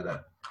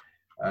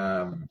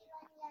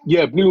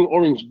 Yeah, blue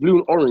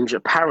and orange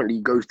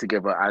apparently goes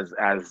together as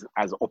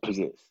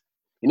opposites.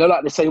 You know,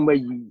 like the same way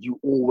you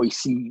always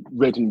see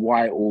red and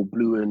white or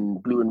blue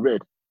and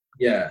red.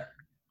 Yeah.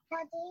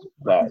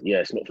 But yeah,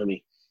 it's not for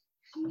me.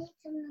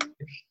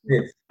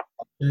 Yes,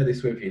 I'll share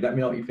this with you. Let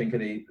me know what you think of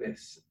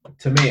this.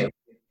 To me,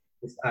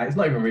 it's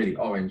not even really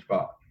orange,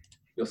 but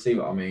you'll see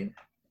what I mean.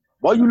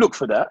 While you look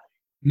for that,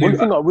 one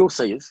thing I will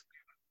say is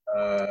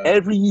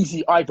every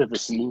Yeezy I've ever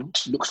seen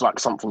looks like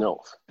something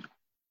else.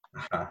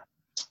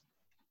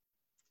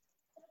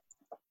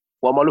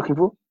 What am I looking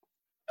for?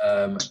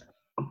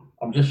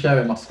 I'm just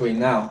sharing my screen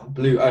now.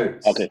 Blue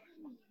Oats. Okay.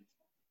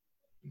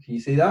 Can you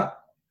see that?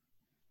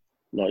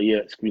 Not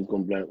yet. Screen's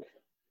gone blank.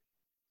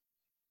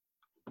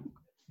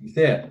 You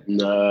see it?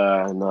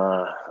 Nah.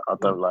 I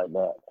don't like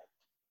that.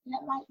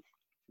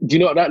 Do you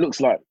know what that looks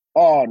like?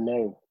 Oh,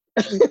 no.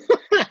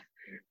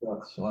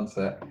 Gosh, one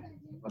sec.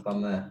 I've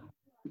done there.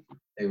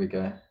 Here we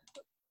go.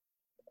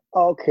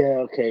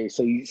 Okay.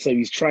 So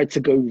he's tried to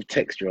go with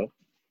texture.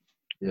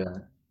 Yeah.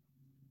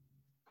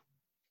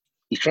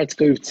 He's tried to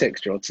go with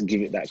texture to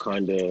give it that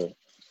kind of,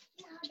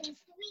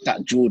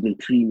 that Jordan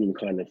premium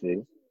kind of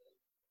thing.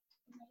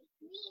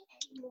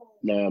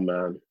 Nah,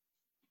 man.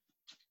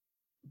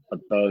 I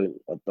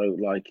don't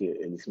like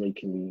it, and it's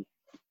making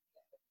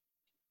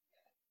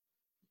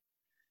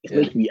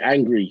me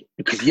angry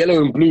because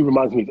yellow and blue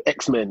reminds me of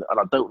X-Men, and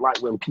I don't like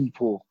when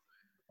people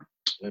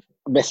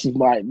mess with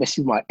my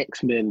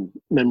X-Men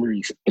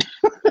memories.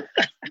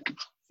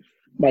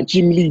 My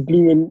Jim Lee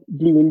blue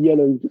and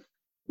yellow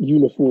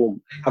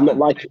uniform. I'm not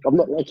like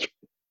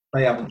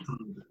They haven't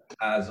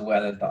as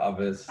well as the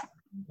others.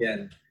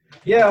 Again,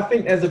 yeah, I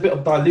think there's a bit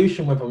of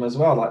dilution with them as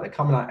well. Like they're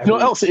coming out. You know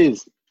what else it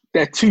is?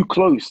 They're too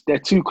close. They're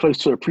too close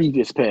to a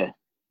previous pair.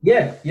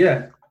 Yeah.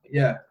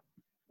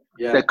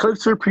 They're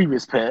close to a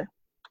previous pair,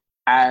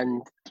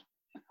 and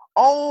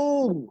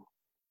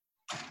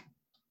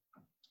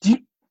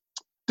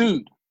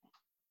do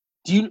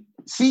you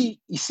see?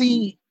 You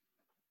see,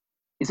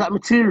 is that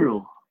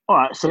material? All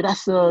right, so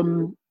that's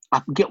I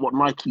forget what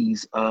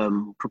Nike's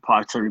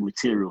proprietary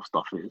material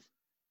stuff is,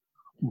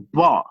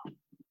 but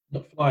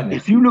Not flying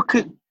if you look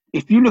at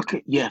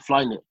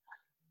flying it.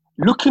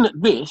 Looking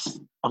at this,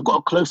 I've got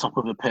a close up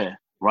of a pair,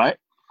 right?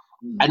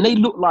 And they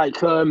look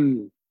like are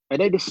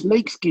they the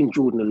snakeskin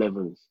Jordan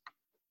 11s?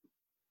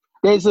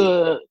 There's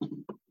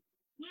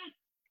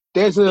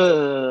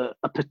a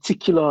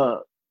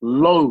particular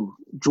low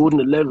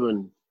Jordan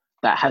 11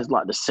 that has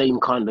like the same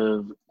kind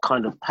of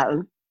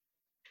pattern.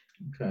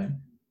 Okay.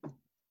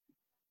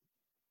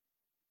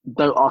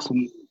 Don't ask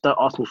me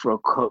for a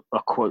quote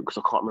because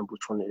I can't remember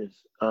which one it is.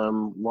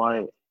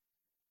 White.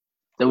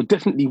 They were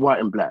definitely white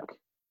and black.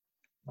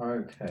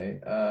 Okay.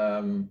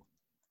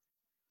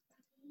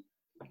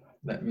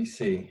 Let me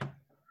see.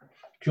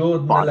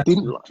 Jordan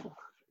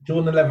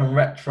 11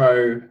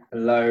 retro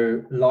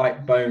low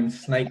light bone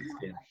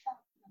snakeskin.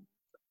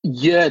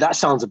 Yeah, that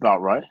sounds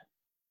about right.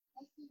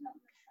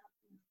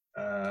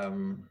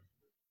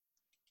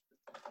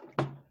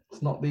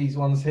 It's not these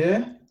ones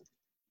here.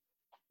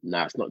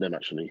 Nah, it's not them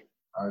actually.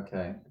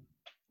 Okay.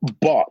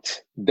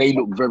 But they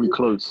look very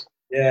close.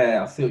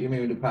 Yeah, I see what you mean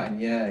with the pattern.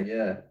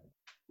 Yeah.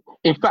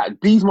 In fact,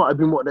 these might have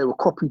been what they were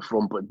copied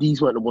from, but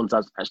these weren't the ones I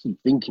was actually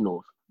thinking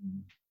of.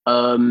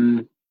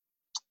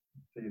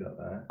 See that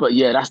there. But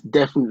yeah, that's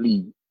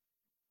definitely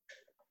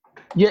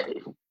yeah.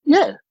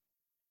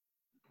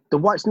 The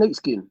white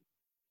snakeskin.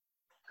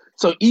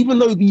 So even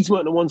though these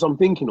weren't the ones I'm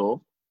thinking of,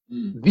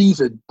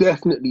 these are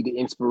definitely the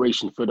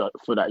inspiration for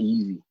that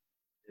Yeezy.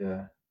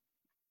 Yeah.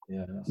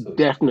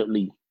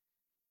 Definitely.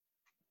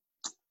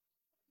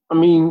 I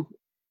mean,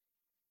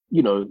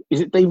 you know,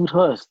 is it David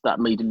Hirst that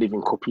made a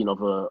living copying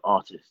other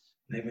artists?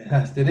 David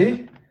Hirst, did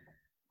he?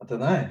 I don't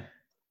know.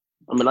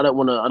 I mean, I don't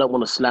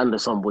want to slander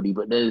somebody,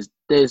 but there's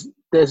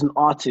an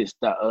artist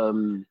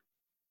that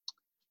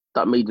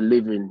made a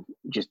living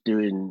just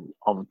doing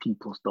other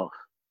people's stuff.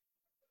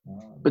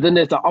 Wow. But then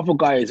there's that other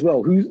guy as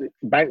well, who's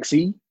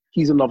Banksy.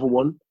 He's another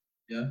one.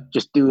 Yeah.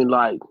 Just doing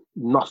like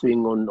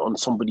nothing on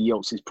somebody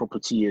else's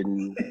property,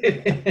 and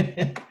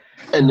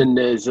and then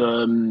there's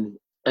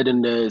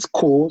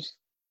Cause,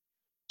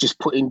 just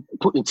putting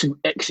two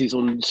X's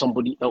on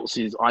somebody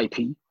else's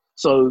IP.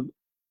 So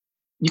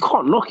you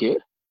can't knock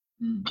it.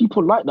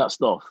 People like that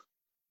stuff.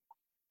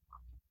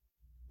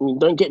 I mean,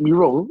 don't get me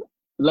wrong.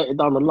 Later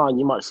down the line,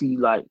 you might see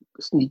like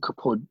Sneaker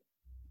Pod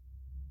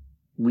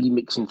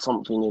remixing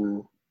something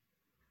and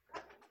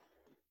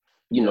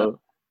you know,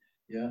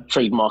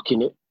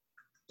 trademarking it.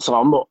 So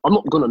I'm not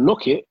gonna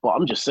knock it, but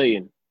I'm just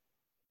saying,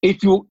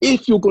 if you're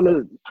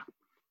gonna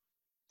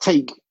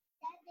take,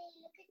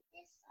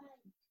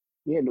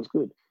 yeah, it looks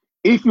good.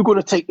 If you're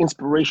gonna take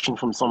inspiration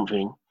from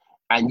something,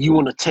 and you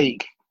want to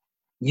take,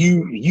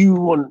 you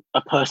want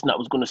a person that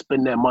was gonna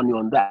spend their money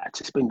on that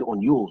to spend it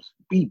on yours,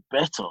 be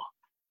better.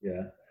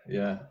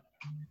 Yeah.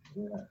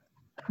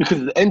 Because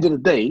at the end of the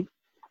day,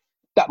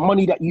 that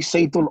money that you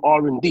saved on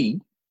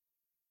R&D,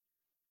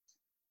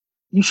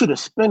 you should have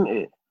spent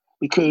it,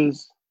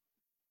 because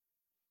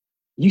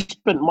you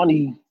spent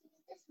money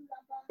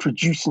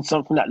producing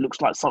something that looks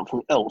like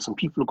something else, and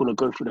people are going to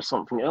go for the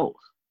something else.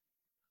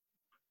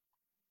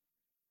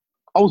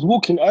 I was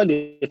walking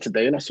earlier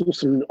today and I saw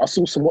some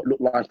what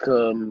looked like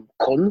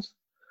cons,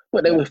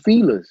 but they were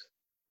feelers.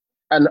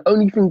 And the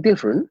only thing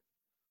different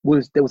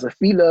was there was a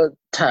feeler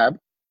tab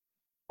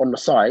on the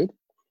side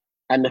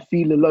and the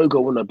feeler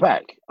logo on the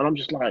back. And I'm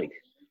just like,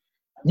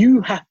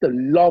 you have to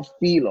love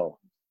feeler,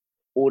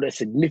 or they're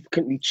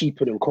significantly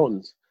cheaper than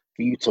cons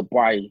for you to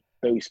buy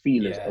those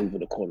feelers over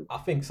the cons. I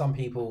think some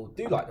people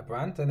do like the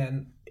brand, and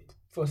then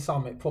for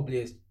some it probably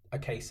is a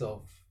case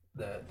of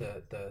the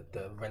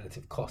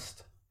relative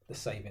cost, the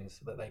savings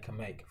that they can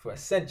make for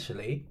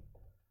essentially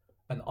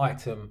an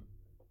item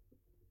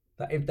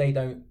that if they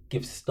don't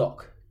give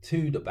stock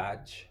to the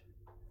badge,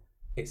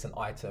 it's an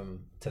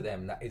item to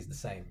them that is the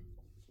same.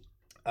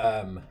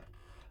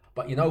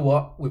 But you know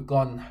what? We've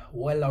gone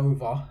well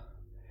over.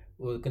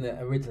 We were going to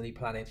originally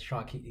planning to try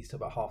and keep these to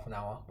about half an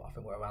hour, but I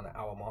think we're around the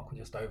hour mark. We're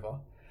just over.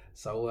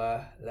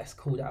 So let's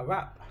call that a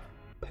wrap.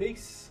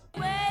 Peace.